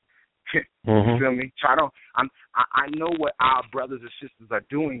heard? You feel me? So I know what our brothers and sisters are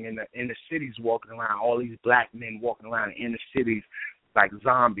doing in the cities, walking around. All these black men walking around in the cities like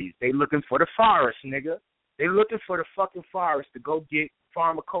zombies. They looking for the forest, nigga. They looking for the fucking forest to go get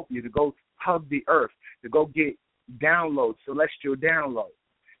pharmacopoeia, to go hug the earth, to go get downloads, celestial downloads.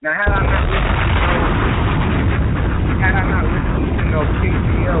 Now, had I not listened to no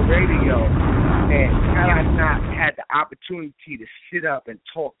KTL radio, and had I not had the opportunity to sit up and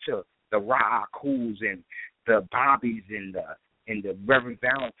talk to the Ra'akus and the Bobbies and the Reverend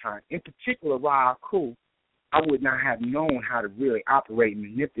Valentine, in particular Ra'aku, I would not have known how to really operate and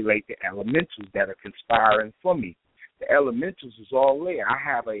manipulate the elementals that are conspiring for me. The elementals is all there. I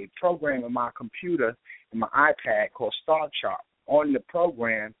have a program in my computer, in my iPad called Star Chart. On the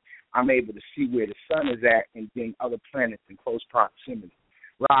program, I'm able to see where the sun is at and then other planets in close proximity.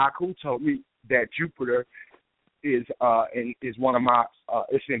 Ra'aku told me that Jupiter is one of my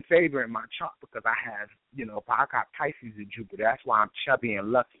it's in favor in my chart because I have, I got Pisces in Jupiter. That's why I'm chubby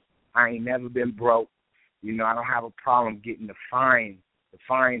and lucky. I ain't never been broke. I don't have a problem getting the fine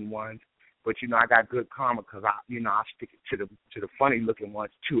ones, but I got good karma because I stick it to the funny looking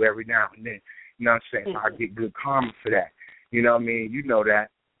ones too every now and then. You know what I'm saying? So I get good karma for that. You know what I mean? You know that.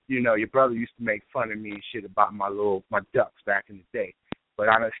 Your brother used to make fun of me and shit about my ducks back in the day, but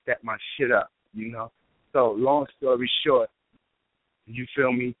I done stepped my shit up. So long story short, you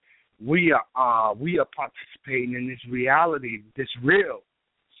feel me? We are participating in this reality, this real,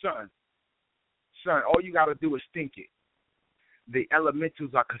 son. All you got to do is think it. The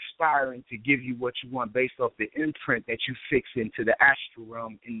elementals are conspiring to give you what you want based off the imprint that you fix into the astral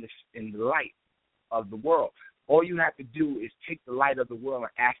realm in the light of the world. All you have to do is take the light of the world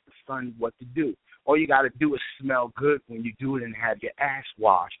and ask the sun what to do. All you got to do is smell good when you do it and have your ass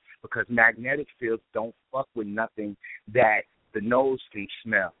washed because magnetic fields don't fuck with nothing that the nose can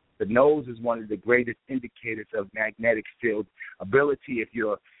smell. The nose is one of the greatest indicators of magnetic field ability if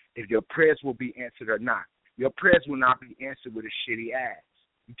your prayers will be answered or not. Your prayers will not be answered with a shitty ass.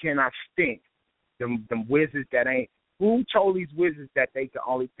 You cannot stink. Them wizards that ain't. Who told these wizards that they can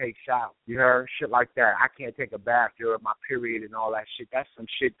only take showers? You heard? Shit like that. I can't take a bath during my period and all that shit. That's some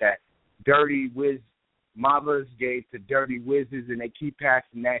shit that dirty mothers gave to dirty wizards, and they keep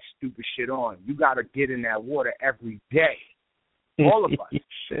passing that stupid shit on. You got to get in that water every day. All of us.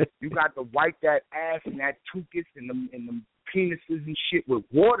 You got to wipe that ass and that tuchus and them penises and shit with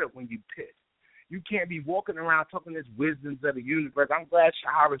water when you piss. You can't be walking around talking this wisdoms of the universe. I'm glad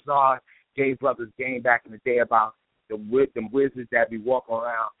Shahrazad gave brothers game back in the day about them wizards that be walking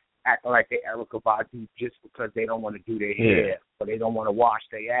around acting like they Erykah Badu just because they don't want to do their hair or they don't want to wash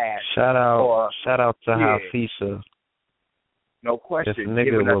their ass. Shout out to Hafisa. No question. This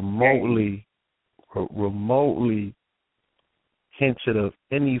nigga remotely hinted of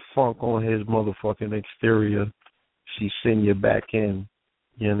any funk on his motherfucking exterior, she send you back in.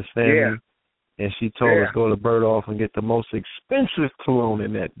 You understand me? And she told us go to Bird Off and get the most expensive cologne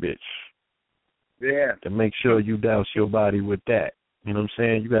in that bitch. Yeah. To make sure you douse your body with that. You know what I'm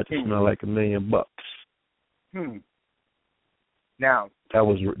saying? You got to smell like $1 million. Now that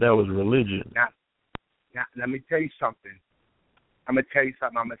was religion. Now, let me tell you something. I'm gonna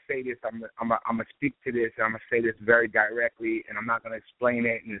say this. I'm gonna speak to this. And I'm gonna say this very directly, and I'm not gonna explain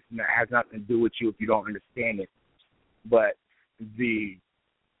it. And it has nothing to do with you if you don't understand it. But the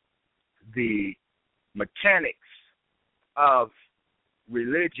mechanics of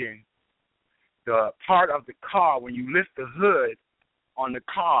religion, the part of the car when you lift the hood on the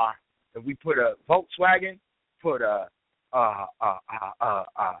car, if we put a Volkswagen, put a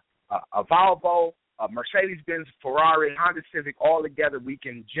Volvo, a Mercedes-Benz, Ferrari, Honda Civic all together, we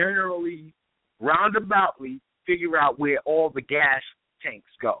can generally, roundaboutly, figure out where all the gas tanks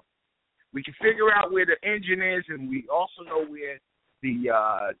go. We can figure out where the engine is, and we also know where the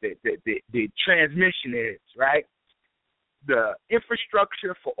transmission is, right? The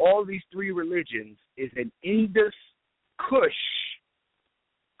infrastructure for all these three religions is an Indus Kush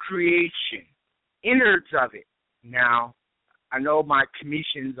creation, innards of it. Now, I know my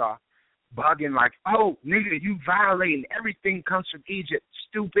commissions are bugging like, oh, nigga, you violating everything comes from Egypt,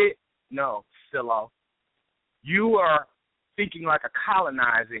 stupid. No, Philo. You are thinking like a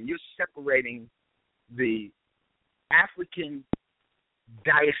colonizer, and you're separating the African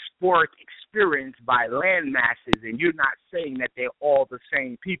diasporic experience by land masses, and you're not saying that they're all the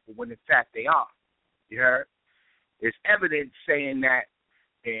same people when in fact they are. You heard? There's evidence saying that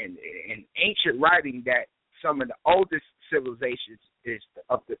in ancient writing that some of the oldest civilizations is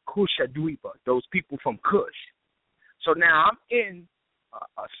of the Kushadweepa, those people from Kush. So now I'm in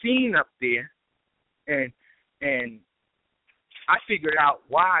a scene up there, and I figured out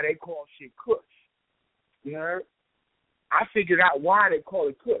why they call shit Kush. You heard? I figured out why they call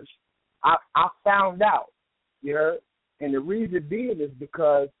it Kush. I found out. You heard? And the reason being is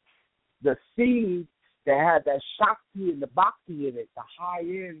because the seed that had that Shakti and the Bhakti in it, the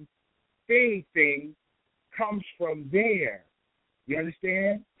high-end thing, comes from there. You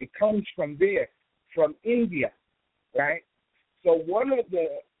understand? It comes from there, from India, right? So one of the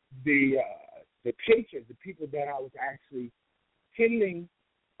teachers, the people that I was actually tending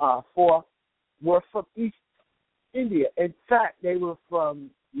for, were from East India. In fact, they were from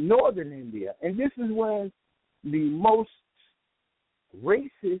northern India. And this is when the most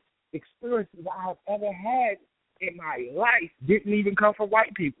racist experiences I have ever had in my life didn't even come from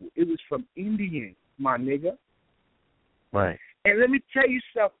white people. It was from Indians, my nigga. Right. And let me tell you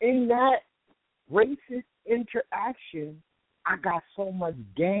something. In that racist interaction, I got so much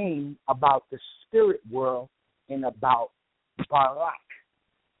game about the spirit world and about Barak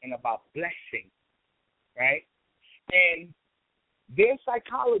and about blessing, right? And their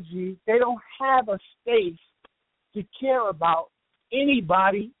psychology, they don't have a space to care about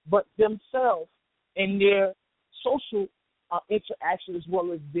anybody but themselves and their social interaction, as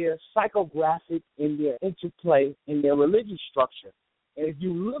well as their psychographic and their interplay in their religious structure. And if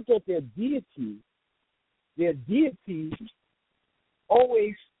you look at their deities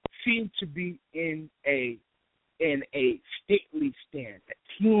always seem to be in a stately stance, a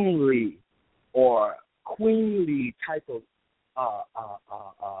kingly or queenly type of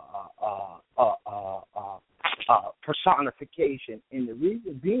personification. And the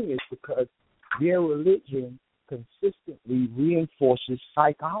reason being is because their religion consistently reinforces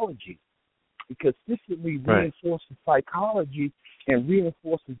psychology. It consistently reinforces psychology and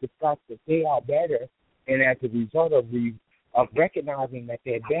reinforces the fact that they are better. And as a result of recognizing that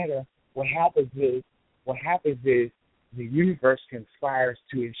they're better, what happens is the universe conspires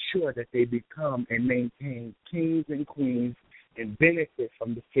to ensure that they become and maintain kings and queens and benefit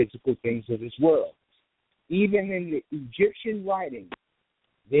from the physical things of this world. Even in the Egyptian writings,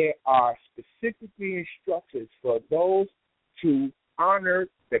 there are specifically instructions for those to honor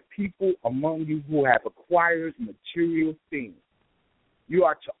the people among you who have acquired material things. You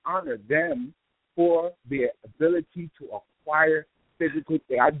are to honor them for their ability to acquire physical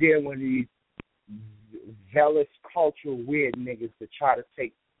things. I dare one of these zealous, cultural, weird niggas to try to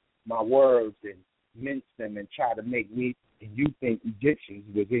take my words and mince them and try to make me and you think Egyptians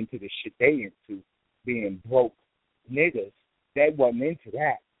was into the shit they into, being broke niggas. They wasn't into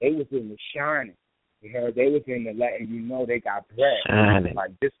that. They was in the shining. You know, they was in the letting you know they got bread. Shining.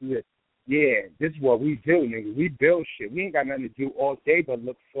 Like this is it. Yeah, this is what we do, nigga. We build shit. We ain't got nothing to do all day but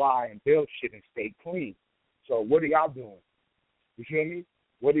look fly and build shit and stay clean. So what are y'all doing? You feel me?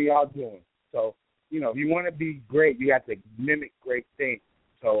 What are y'all doing? So if you want to be great, you have to mimic great things.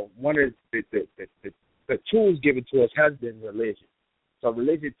 So one of the tools given to us has been religion. So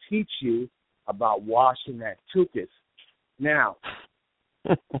religion teach you about washing that tuchus. Now,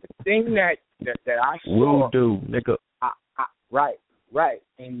 the thing that I saw, voodoo, nigga. Right.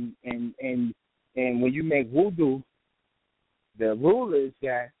 And when you make voodoo, the rule is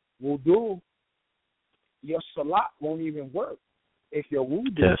that voodoo, your salat won't even work if your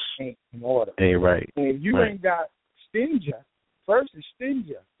voodoo ain't in order. Ain't right. And if you ain't got stingia, first is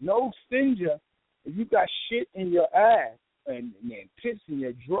stingia. No stingia. If you got shit in your ass and piss in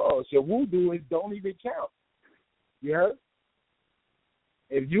your drawers, your voodoo don't even count. You heard?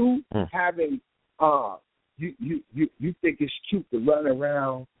 If you having you think it's cute to run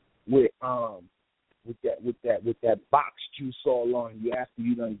around with that box juice all on you after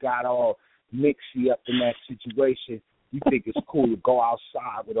you done got all mixy up in that situation. You think it's cool to go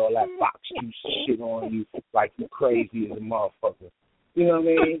outside with all that box juice shit on you like you crazy as a motherfucker. You know what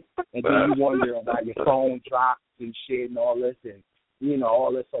I mean? And then you wonder why your phone drops and shit and all this, and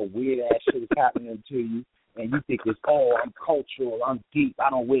all this so weird ass shit is happening to you. And you think it's, I'm cultural, I'm deep, I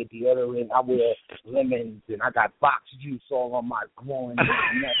don't wear deodorant, I wear lemons, and I got box juice all on my groin, neck,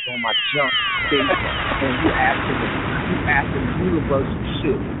 on my junk, and you asking the universe for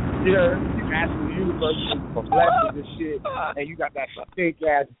shit. You asking the universe for blessings and shit, and you got that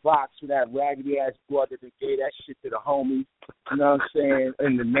stink-ass box with that raggedy-ass brother that gave that shit to the homies, you know what I'm saying,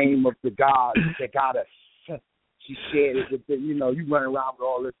 in the name of the God that got us. She shared it with them, you run around with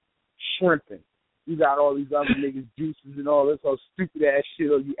all this shrimping. You got all these other niggas juices and all this old stupid ass shit,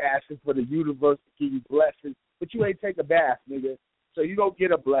 or you asking for the universe to give you blessings, but you ain't take a bath, nigga. So you don't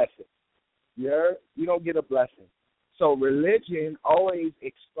get a blessing. You heard? You don't get a blessing. So religion always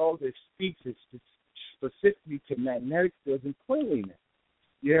exposes, speaks specifically to magnetic fields and cleanliness.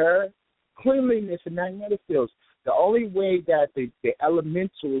 You heard? Cleanliness and magnetic fields. The only way that the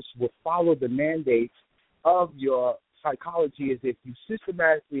elementals will follow the mandates of your psychology is if you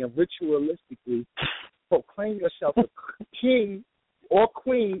systematically and ritualistically proclaim yourself a king or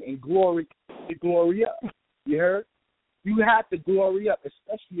queen and glory up. You heard? You have to glory up,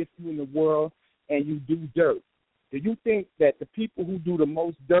 especially if you're in the world and you do dirt. Do you think that the people who do the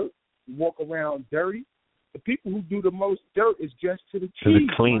most dirt walk around dirty? The people who do the most dirt is just to the cheese. To the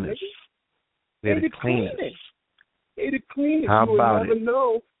cleanest. They're the cleanest. They're the cleanest. How you will about never it?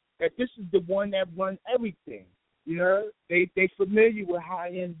 know that this is the one that runs everything. You heard? They familiar with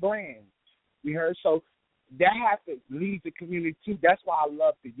high-end brands. You heard? So that has to lead the community, too. That's why I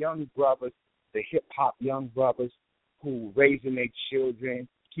love the young brothers, the hip-hop young brothers who raising their children,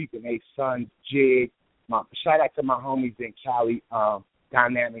 keeping their sons jig. Shout out to my homies in Cali,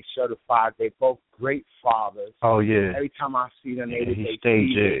 Dynamic Certified. They both great fathers. Oh, yeah. Every time I see them, they stay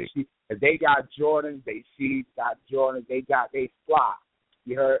jig. If they got Jordan, they got Jordan. They fly.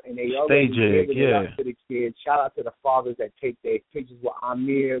 You heard? And they always giving it up to the kids. Shout out to the fathers that take their pictures with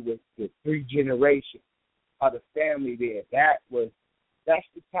Amir, with the 3 generations of the family there. That's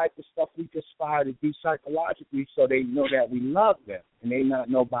the type of stuff we conspire to do psychologically so they know that we love them and they not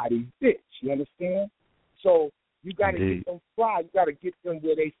nobody's bitch. You understand? So you got to get them fly. You got to get them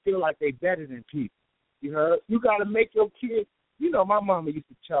where they feel like they better than people. You heard? You got to make your kids. My mama used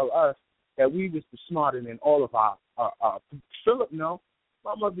to tell us that we was the smarter than all of our Philip, no.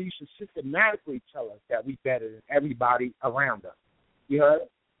 My mother used to systematically tell us that we better than everybody around us. You heard?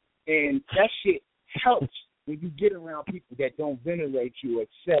 And that shit helps when you get around people that don't venerate you,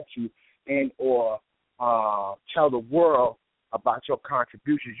 accept you, and or tell the world about your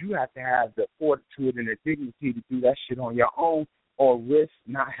contributions. You have to have the fortitude and the dignity to do that shit on your own or risk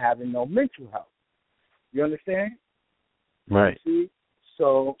not having no mental health. You understand? Right. See?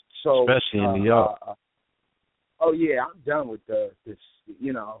 So especially in New York. Oh yeah, I'm done with the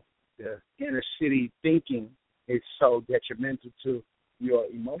inner city thinking is so detrimental to your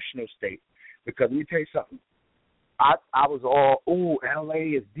emotional state. Because let me tell you something. I was all,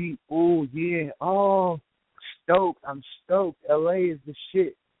 LA is deep. Yeah. I'm stoked. LA is the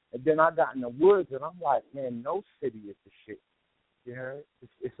shit. And then I got in the woods and I'm like, man, no city is the shit. You heard?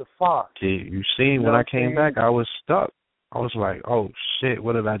 It's a farce. You see, when I came back, I was stuck. I was like, oh shit,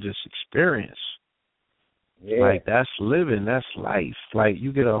 what did I just experience? Yeah. Like, that's living, that's life. Like,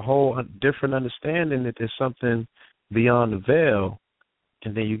 you get a whole different understanding that there's something beyond the veil,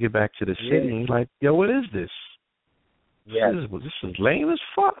 and then you get back to the city, and you're like, yo, what is this? Yeah. This is lame as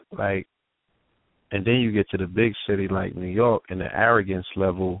fuck. Like, and then you get to the big city like New York, and the arrogance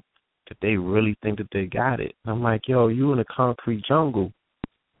level that they really think that they got it. I'm like, yo, you in a concrete jungle.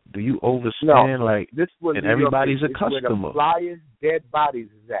 Do you overstand? No, like, this was and everybody's a customer. Where the flyers, dead bodies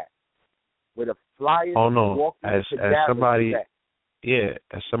is at. where the flyers Oh no, walking as somebody,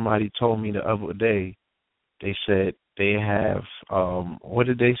 as somebody told me the other day, they said they have what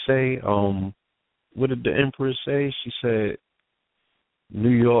did they say? What did the Empress say? She said New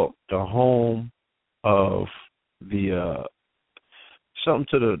York, the home of the something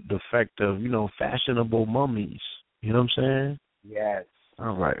to the effect of, fashionable mummies. You know what I'm saying? Yes.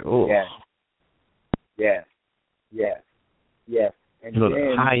 I'm like, oh. Yes. And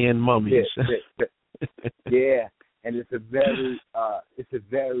the high-end mummies. Yeah, and it's a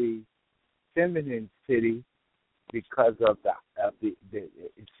very feminine city because of the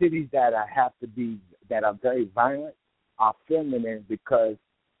cities that are very violent are feminine because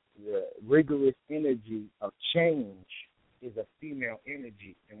the rigorous energy of change is a female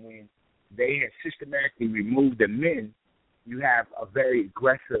energy, and when they have systematically removed the men, you have a very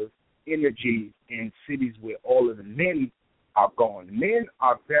aggressive energy in cities where all of the men are gone. Men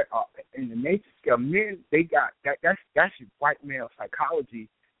are very, in the nature scale. Men, they got that's white male psychology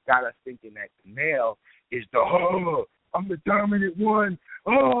got us thinking that the male is I'm the dominant one.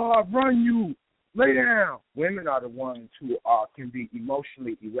 I run you. Lay down. Women are the ones who can be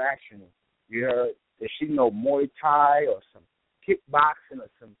emotionally irrational. You heard? If she know Muay Thai or some kickboxing or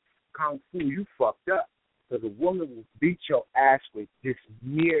some kung fu, you fucked up. Because a woman will beat your ass with just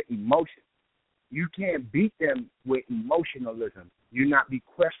mere emotion. You can't beat them with emotionalism. You not be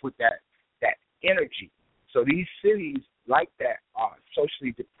crushed with that energy. So these cities like that are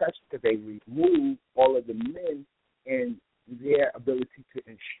socially depressed because they remove all of the men and their ability to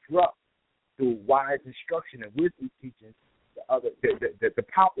instruct through wise instruction and wisdom teaching the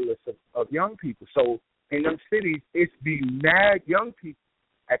populace of young people. So in them cities, it's be mad young people.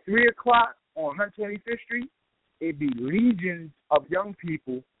 At 3 o'clock on 125th Street, it be legions of young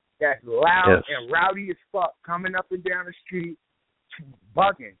people that's loud and rowdy as fuck coming up and down the street,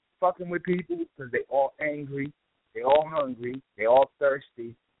 bugging, fucking with people because they all angry, they all hungry, they all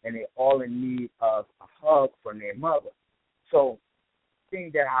thirsty, and they all in need of a hug from their mother. So the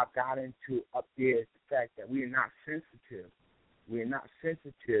thing that I've got into up there is the fact that we are not sensitive. We are not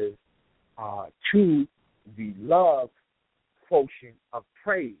sensitive to the love quotient of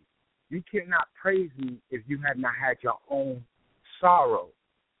praise. You cannot praise me if you have not had your own sorrow,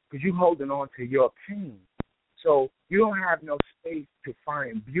 because you're holding on to your pain. So you don't have no space to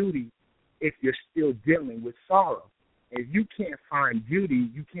find beauty if you're still dealing with sorrow. If you can't find beauty,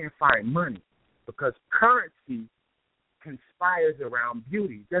 you can't find money, because currency conspires around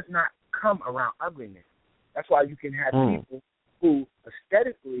beauty. It does not come around ugliness. That's why you can have people who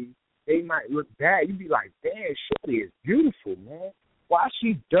aesthetically, they might look bad. You'd be like, damn, Shorty is beautiful, man. Why is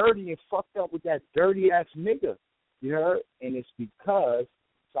she dirty and fucked up with that dirty-ass nigga? You heard? And it's because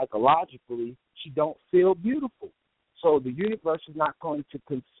psychologically she don't feel beautiful. So the universe is not going to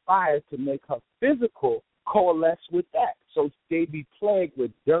conspire to make her physical coalesce with that. So they be plagued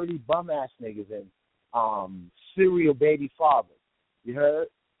with dirty bum-ass niggas and serial baby fathers. You heard?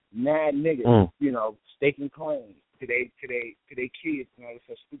 Mad niggas, staking claims to they kids and all this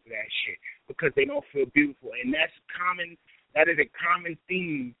other stupid ass shit because they don't feel beautiful. And that's common. That is a common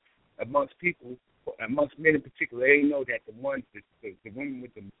theme amongst people, amongst men in particular. They know that the women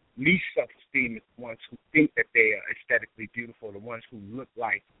with the least self-esteem is the ones who think that they are aesthetically beautiful, the ones who look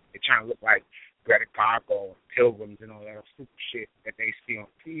like, they're trying to look like Greta Garbo, Pilgrims, and all that stupid shit that they see on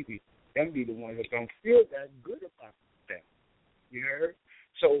TV. Them be the ones that don't feel that good about them. You heard?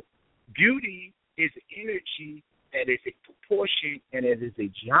 So beauty is energy that is a proportion and it is a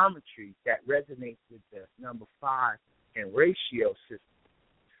geometry that resonates with the number 5 and ratio system.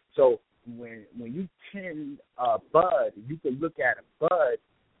 So when you tend a bud, you can look at a bud,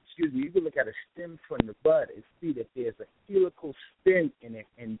 you can look at a stem from the bud and see that there's a helical stem in it,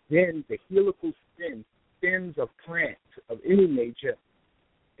 and then the helical stems of plants of any nature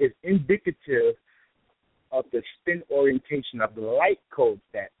is indicative of the spin orientation of the light codes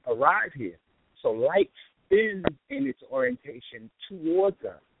that arrive here. So light spins in its orientation towards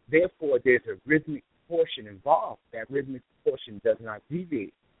us. Therefore, there's a rhythmic portion involved. That rhythmic portion does not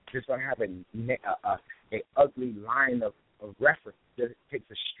deviate. Just don't have an ugly line of reference. It takes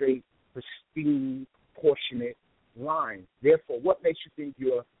a straight, pristine, proportionate line. Therefore, what makes you think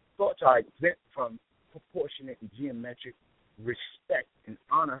your thoughts are exempt from proportionate and geometric respect and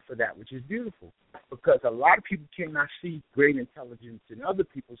honor for that which is beautiful? Because a lot of people cannot see great intelligence in other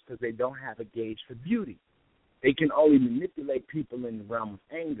people's because they don't have a gauge for beauty. They can only manipulate people in the realm of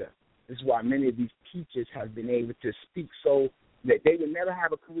anger. This is why many of these teachers have been able to speak so that they would never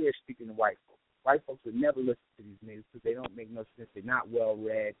have a career speaking to white folks. White folks would never listen to these niggas because they don't make no sense. They're not well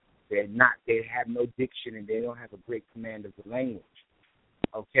read. They have no diction, and they don't have a great command of the language.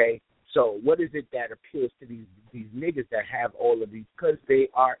 Okay? So what is it that appeals to these niggas that have all of these? Because they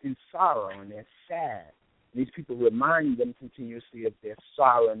are in sorrow and they're sad. These people remind them continuously of their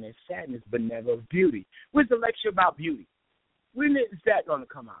sorrow and their sadness, but never of beauty. Where's the lecture about beauty? When is that going to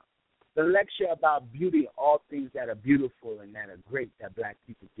come out? The lecture about beauty, all things that are beautiful and that are great that black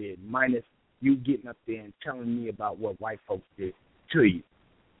people did, minus you getting up there and telling me about what white folks did to you.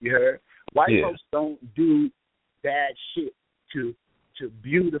 You heard? White folks don't do bad shit to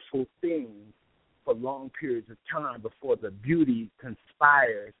beautiful things for long periods of time before the beauty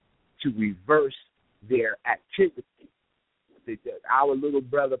conspires to reverse their activity. Our little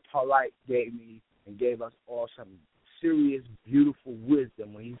brother Polite gave us all some serious, beautiful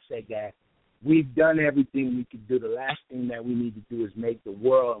wisdom when he said that we've done everything we could do. The last thing that we need to do is make the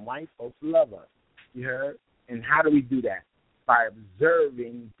world and white folks love us. You heard? And how do we do that? By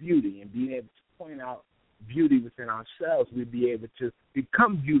observing beauty and being able to point out beauty within ourselves. We'd be able to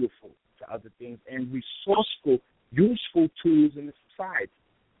become beautiful to other things and resourceful, useful tools in the society.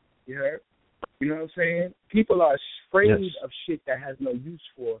 You heard? You know what I'm saying? People are afraid of shit that has no use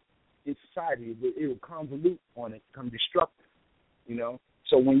for in society. It will convolute on it, become destructive. You know?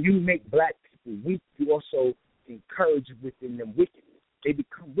 So when you make black people weak, you also encourage within them wickedness. They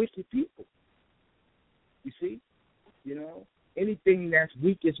become wicked people. You see? You know? Anything that's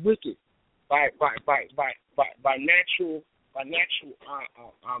weak is wicked. By the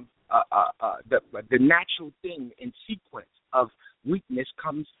natural thing in sequence of weakness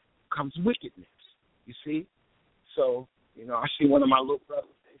comes wickedness. You see? So, you know, I see one of my little brothers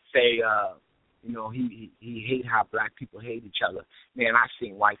say, you know, he hate how black people hate each other. Man, I've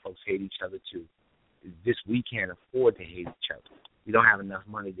seen white folks hate each other too. It's just we can't afford to hate each other. We don't have enough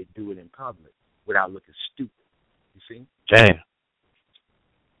money to do it in public without looking stupid. You see? Damn.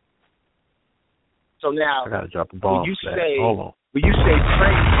 So now, I gotta drop a bomb. When you say praise, when you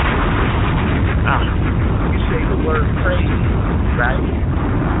say the word praise, right?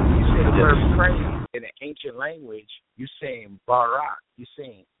 You say the word praise in an ancient language. You're saying barak. You're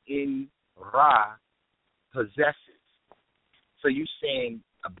saying in ra possesses. So you're saying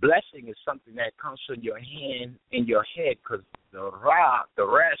a blessing is something that comes from your hand in your head, because the ra, the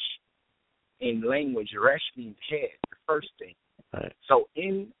resh in language, resh means head, the first thing. Right. So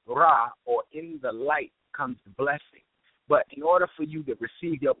in Ra, or in the light, comes the blessing. But in order for you to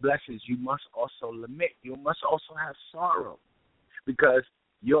receive your blessings, you must also lament. You must also have sorrow, because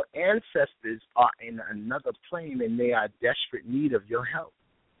your ancestors are in another plane and they are in desperate need of your help.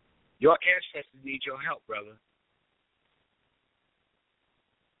 Your ancestors need your help, brother.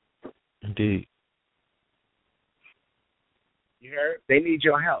 Indeed. You heard? They need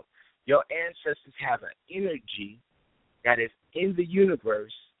your help. Your ancestors have an energy that is in the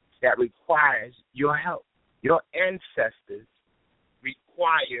universe that requires your help. Your ancestors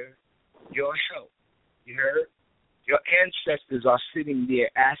require your help. You heard? Your ancestors are sitting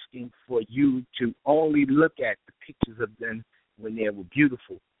there asking for you to only look at the pictures of them when they were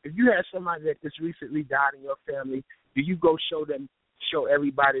beautiful. If you had somebody that just recently died in your family, do you go show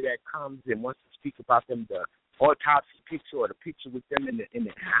everybody that comes and wants to speak about them the autopsy picture or the picture with them in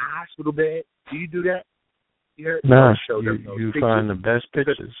the hospital bed? Do you do that? Nah, you find the best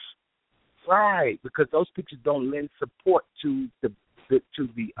pictures. Right, because those pictures don't lend support to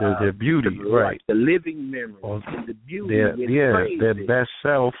their beauty, right? The living memory, and the beauty. Their best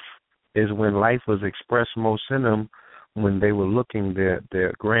self is when life was expressed most in them, when they were looking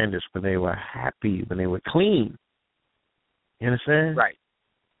their grandest, when they were happy, when they were clean. You understand? Right.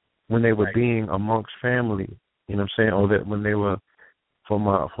 When they were being amongst family. You know what I'm saying? Or that when they were. For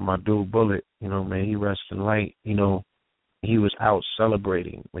my dude Bullet, you know, man, he rests in light. You know, he was out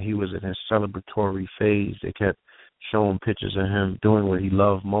celebrating. When he was in his celebratory phase, they kept showing pictures of him doing what he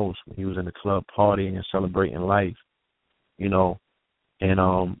loved most. When he was in the club partying and celebrating life, you know. And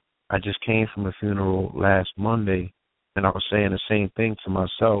I just came from a funeral last Monday, and I was saying the same thing to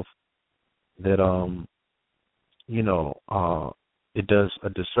myself, that you know, it does a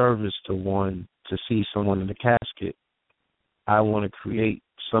disservice to one to see someone in the casket. I want to create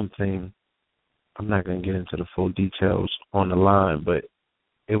something. I'm not going to get into the full details on the line, but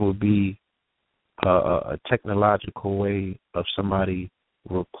it will be a technological way of somebody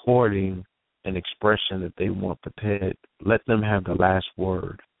recording an expression that they want prepared. Let them have the last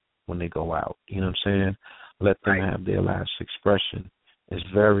word when they go out. You know what I'm saying? Let them have their last expression. It's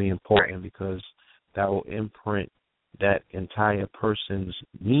very important because that will imprint that entire person's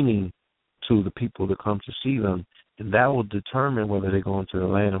meaning to the people that come to see them. And that will determine whether they go into the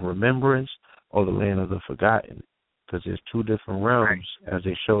land of remembrance or the land of the forgotten, because there's two different realms, as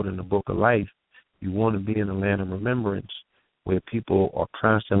they showed in the Book of Life. You want to be in the land of remembrance, where people are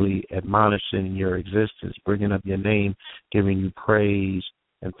constantly admonishing your existence, bringing up your name, giving you praise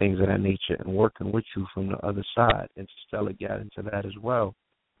and things of that nature, and working with you from the other side. And Stella got into that as well.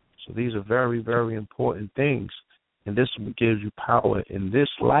 So these are very, very important things. And this gives you power in this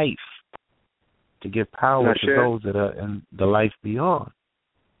life to give power to those that are in the life beyond.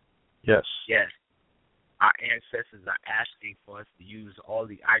 Yes. Yes. Our ancestors are asking for us to use all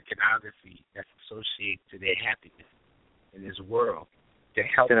the iconography that's associated to their happiness in this world to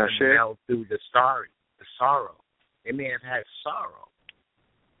help them meld through the sorrow. They may have had sorrow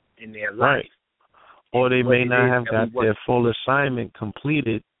in their life. Or they may not have got their full assignment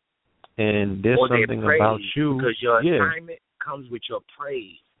completed, and there's something about you. Because your assignment comes with your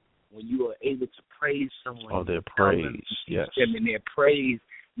praise. When you are able to praise someone, their praise, teach them in their praise,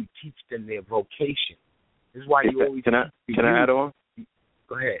 you teach them their vocation. This is why you always Can I add on?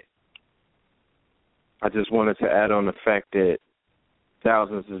 Go ahead. I just wanted to add on the fact that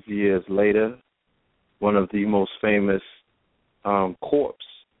thousands of years later, one of the most famous corpse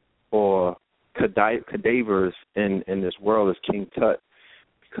or cadavers in this world is King Tut,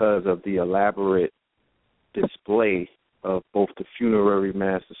 because of the elaborate display of both the funerary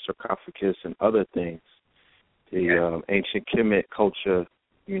mass, the sarcophagus, and other things. The ancient Kemet culture,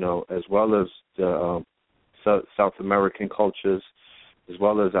 as well as the South American cultures, as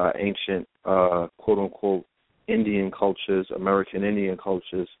well as our ancient, quote-unquote, Indian cultures, American Indian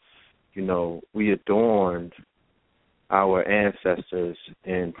cultures, we adorned our ancestors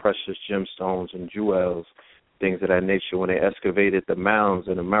in precious gemstones and jewels, things of that nature. When they excavated the mounds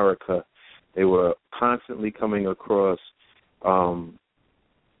in America, they were constantly coming across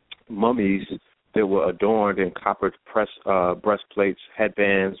mummies that were adorned in copper breastplates,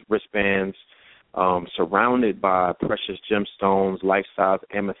 headbands, wristbands, surrounded by precious gemstones, life-size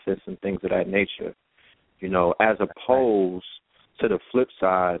amethysts, and things of that nature. As opposed to the flip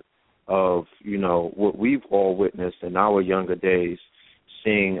side of, what we've all witnessed in our younger days,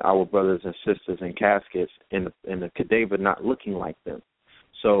 seeing our brothers and sisters in caskets and the cadaver not looking like them.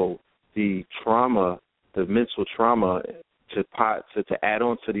 So the trauma, the mental trauma, to add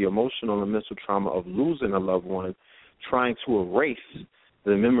on to the emotional and mental trauma of losing a loved one, trying to erase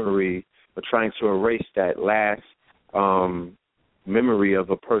the memory, or trying to erase that last memory of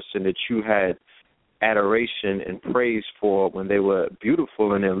a person that you had adoration and praise for when they were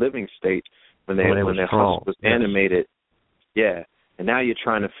beautiful in their living state, when their heart was animated. Yeah. And now you're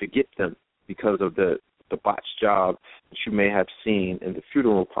trying to forget them because of the botched job that you may have seen in the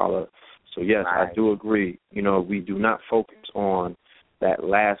funeral parlor. So, yes, I do agree. We do not focus on that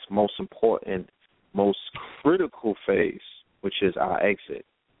last, most important, most critical phase, which is our exit.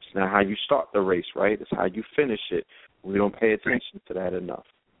 It's not how you start the race, right? It's how you finish it. We don't pay attention to that enough.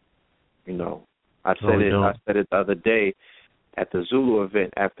 I said it the other day at the Zulu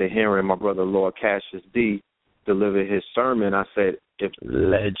event after hearing my brother Lord Cassius D deliver his sermon. I said, if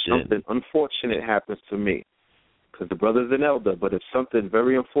something unfortunate happens to me, because the brother's an elder, but if something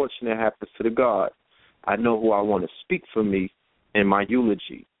very unfortunate happens to the God, I know who I want to speak for me in my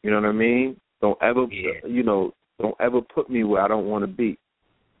eulogy. You know what I mean? Don't ever put me where I don't want to be.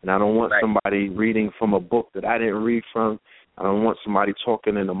 And I don't want somebody reading from a book that I didn't read from. I don't want somebody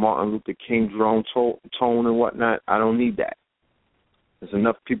talking in the Martin Luther King drone tone and whatnot. I don't need that. There's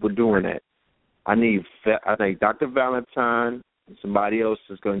enough people doing that. I think Dr. Valentine and somebody else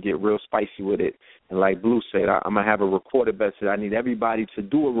is going to get real spicy with it. And like Blue said, I'm going to have a recorded message. I need everybody to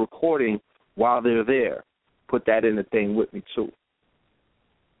do a recording while they're there. Put that in the thing with me, too.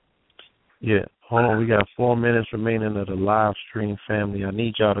 Yeah. Hold on. We got 4 minutes remaining of the live stream, family. I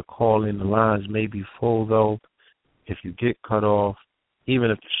need y'all to call in. The lines may be full, though. If you get cut off,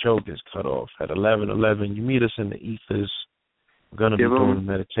 even if the show gets cut off at 11:11, you meet us in the ethers. We're going to be doing a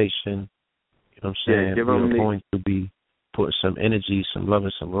meditation. You know what I'm saying? We're going to be putting some energy, some love,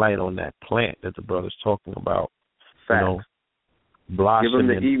 and some light on that plant that the brother's talking about. Facts.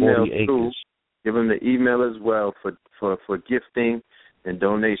 Blossoming in 40 acres. Too. Give them the email as well for gifting and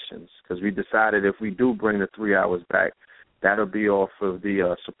donations, because we decided if we do bring the 3 hours back, that'll be off of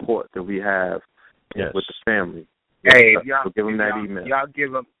the support that we have with the family. Hey, y'all give them that email. Y'all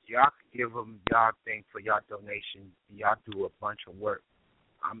give them y'all thing for y'all donation. Y'all do a bunch of work.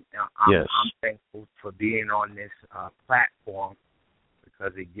 I'm thankful for being on this platform,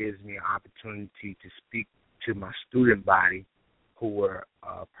 because it gives me an opportunity to speak to my student body who were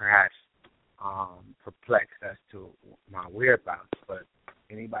perhaps perplexed as to my whereabouts. But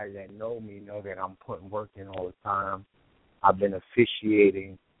anybody that know me know that I'm putting work in all the time. I've been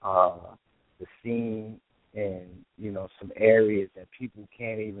officiating the scene in, some areas that people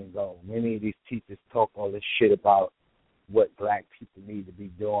can't even go. Many of these teachers talk all this shit about what black people need to be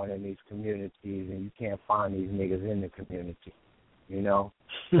doing in these communities, and you can't find these niggas in the community. You know,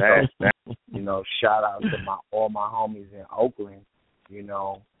 you know, shout out to all my homies in Oakland. You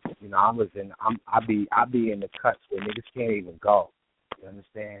know, I be in the cuts where niggas can't even go. You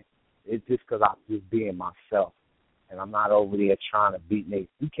understand? It's just because I'm just being myself, and I'm not over there trying to beat niggas.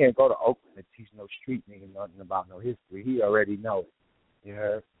 You can't go to Oakland and teach no street nigga nothing about no history. He already know it. You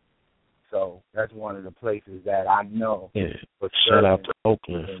heard? So that's one of the places that I know. Yeah. Shout out to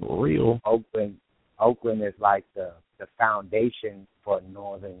Oakland for real. Oakland is like the foundation for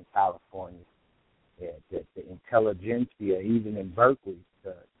Northern California. Yeah, the intelligentsia, even in Berkeley.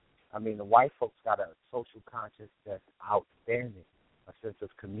 The white folks got a social conscience that's outstanding, a sense of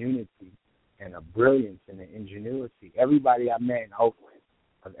community and a brilliance and an ingenuity. Everybody I met in Oakland,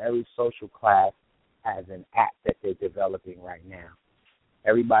 of every social class, has an app that they're developing right now.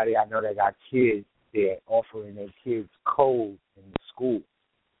 Everybody I know that got kids, they're offering their kids codes in the school.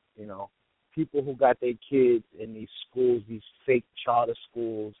 You know, people who got their kids in these schools, these fake charter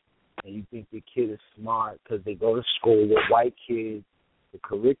schools, and you think the kid is smart because they go to school with white kids. The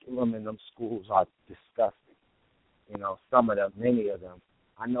curriculum in them schools are disgusting. You know, some of them, many of them.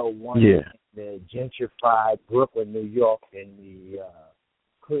 I know one in the gentrified Brooklyn, New York, in the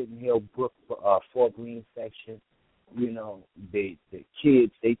Clinton Hill, Fort Greene section. You know, the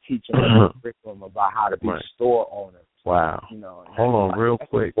kids, they teach them a curriculum about how to be store owners. Wow. You know, hold on real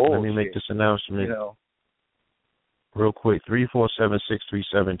quick. Let me make this announcement. You know, real quick,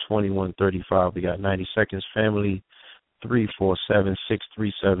 347-637-2135. We got 90 seconds. Family,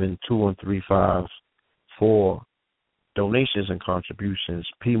 347-637-2135 for donations and contributions.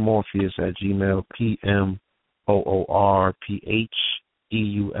 pmorpheus@gmail,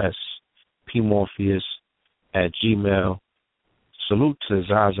 PMOORPHEUS, pmorpheus@gmail. Salute to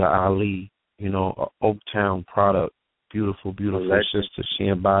Zaza Ali, you know, a Oaktown product. Beautiful, beautiful sister. She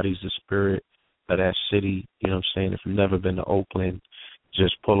embodies the spirit of that city. You know what I'm saying? If you've never been to Oakland,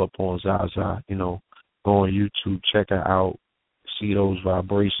 just pull up on Zaza, you know, go on YouTube, check her out, see those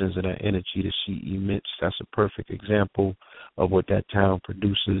vibrations and that energy that she emits. That's a perfect example of what that town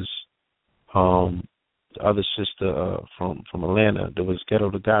produces. The other sister from Atlanta, there was Ghetto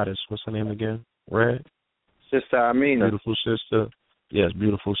the Goddess. What's her name again? Red? Sister Amina. Beautiful sister. Yes,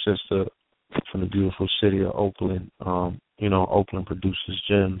 beautiful sister from the beautiful city of Oakland. You know, Oakland produces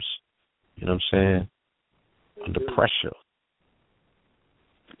gems. You know what I'm saying? Under pressure.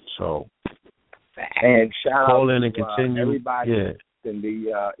 So, and shout call out in and to continue. Everybody. Yeah. And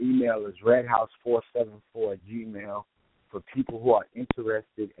the email is redhouse474@gmail for people who are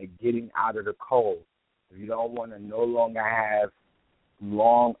interested in getting out of the cold. If you don't want to no longer have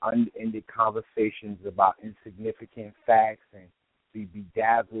long, unended conversations about insignificant facts and be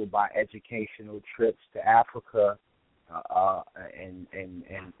bedazzled by educational trips to Africa, and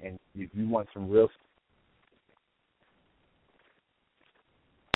if you want some real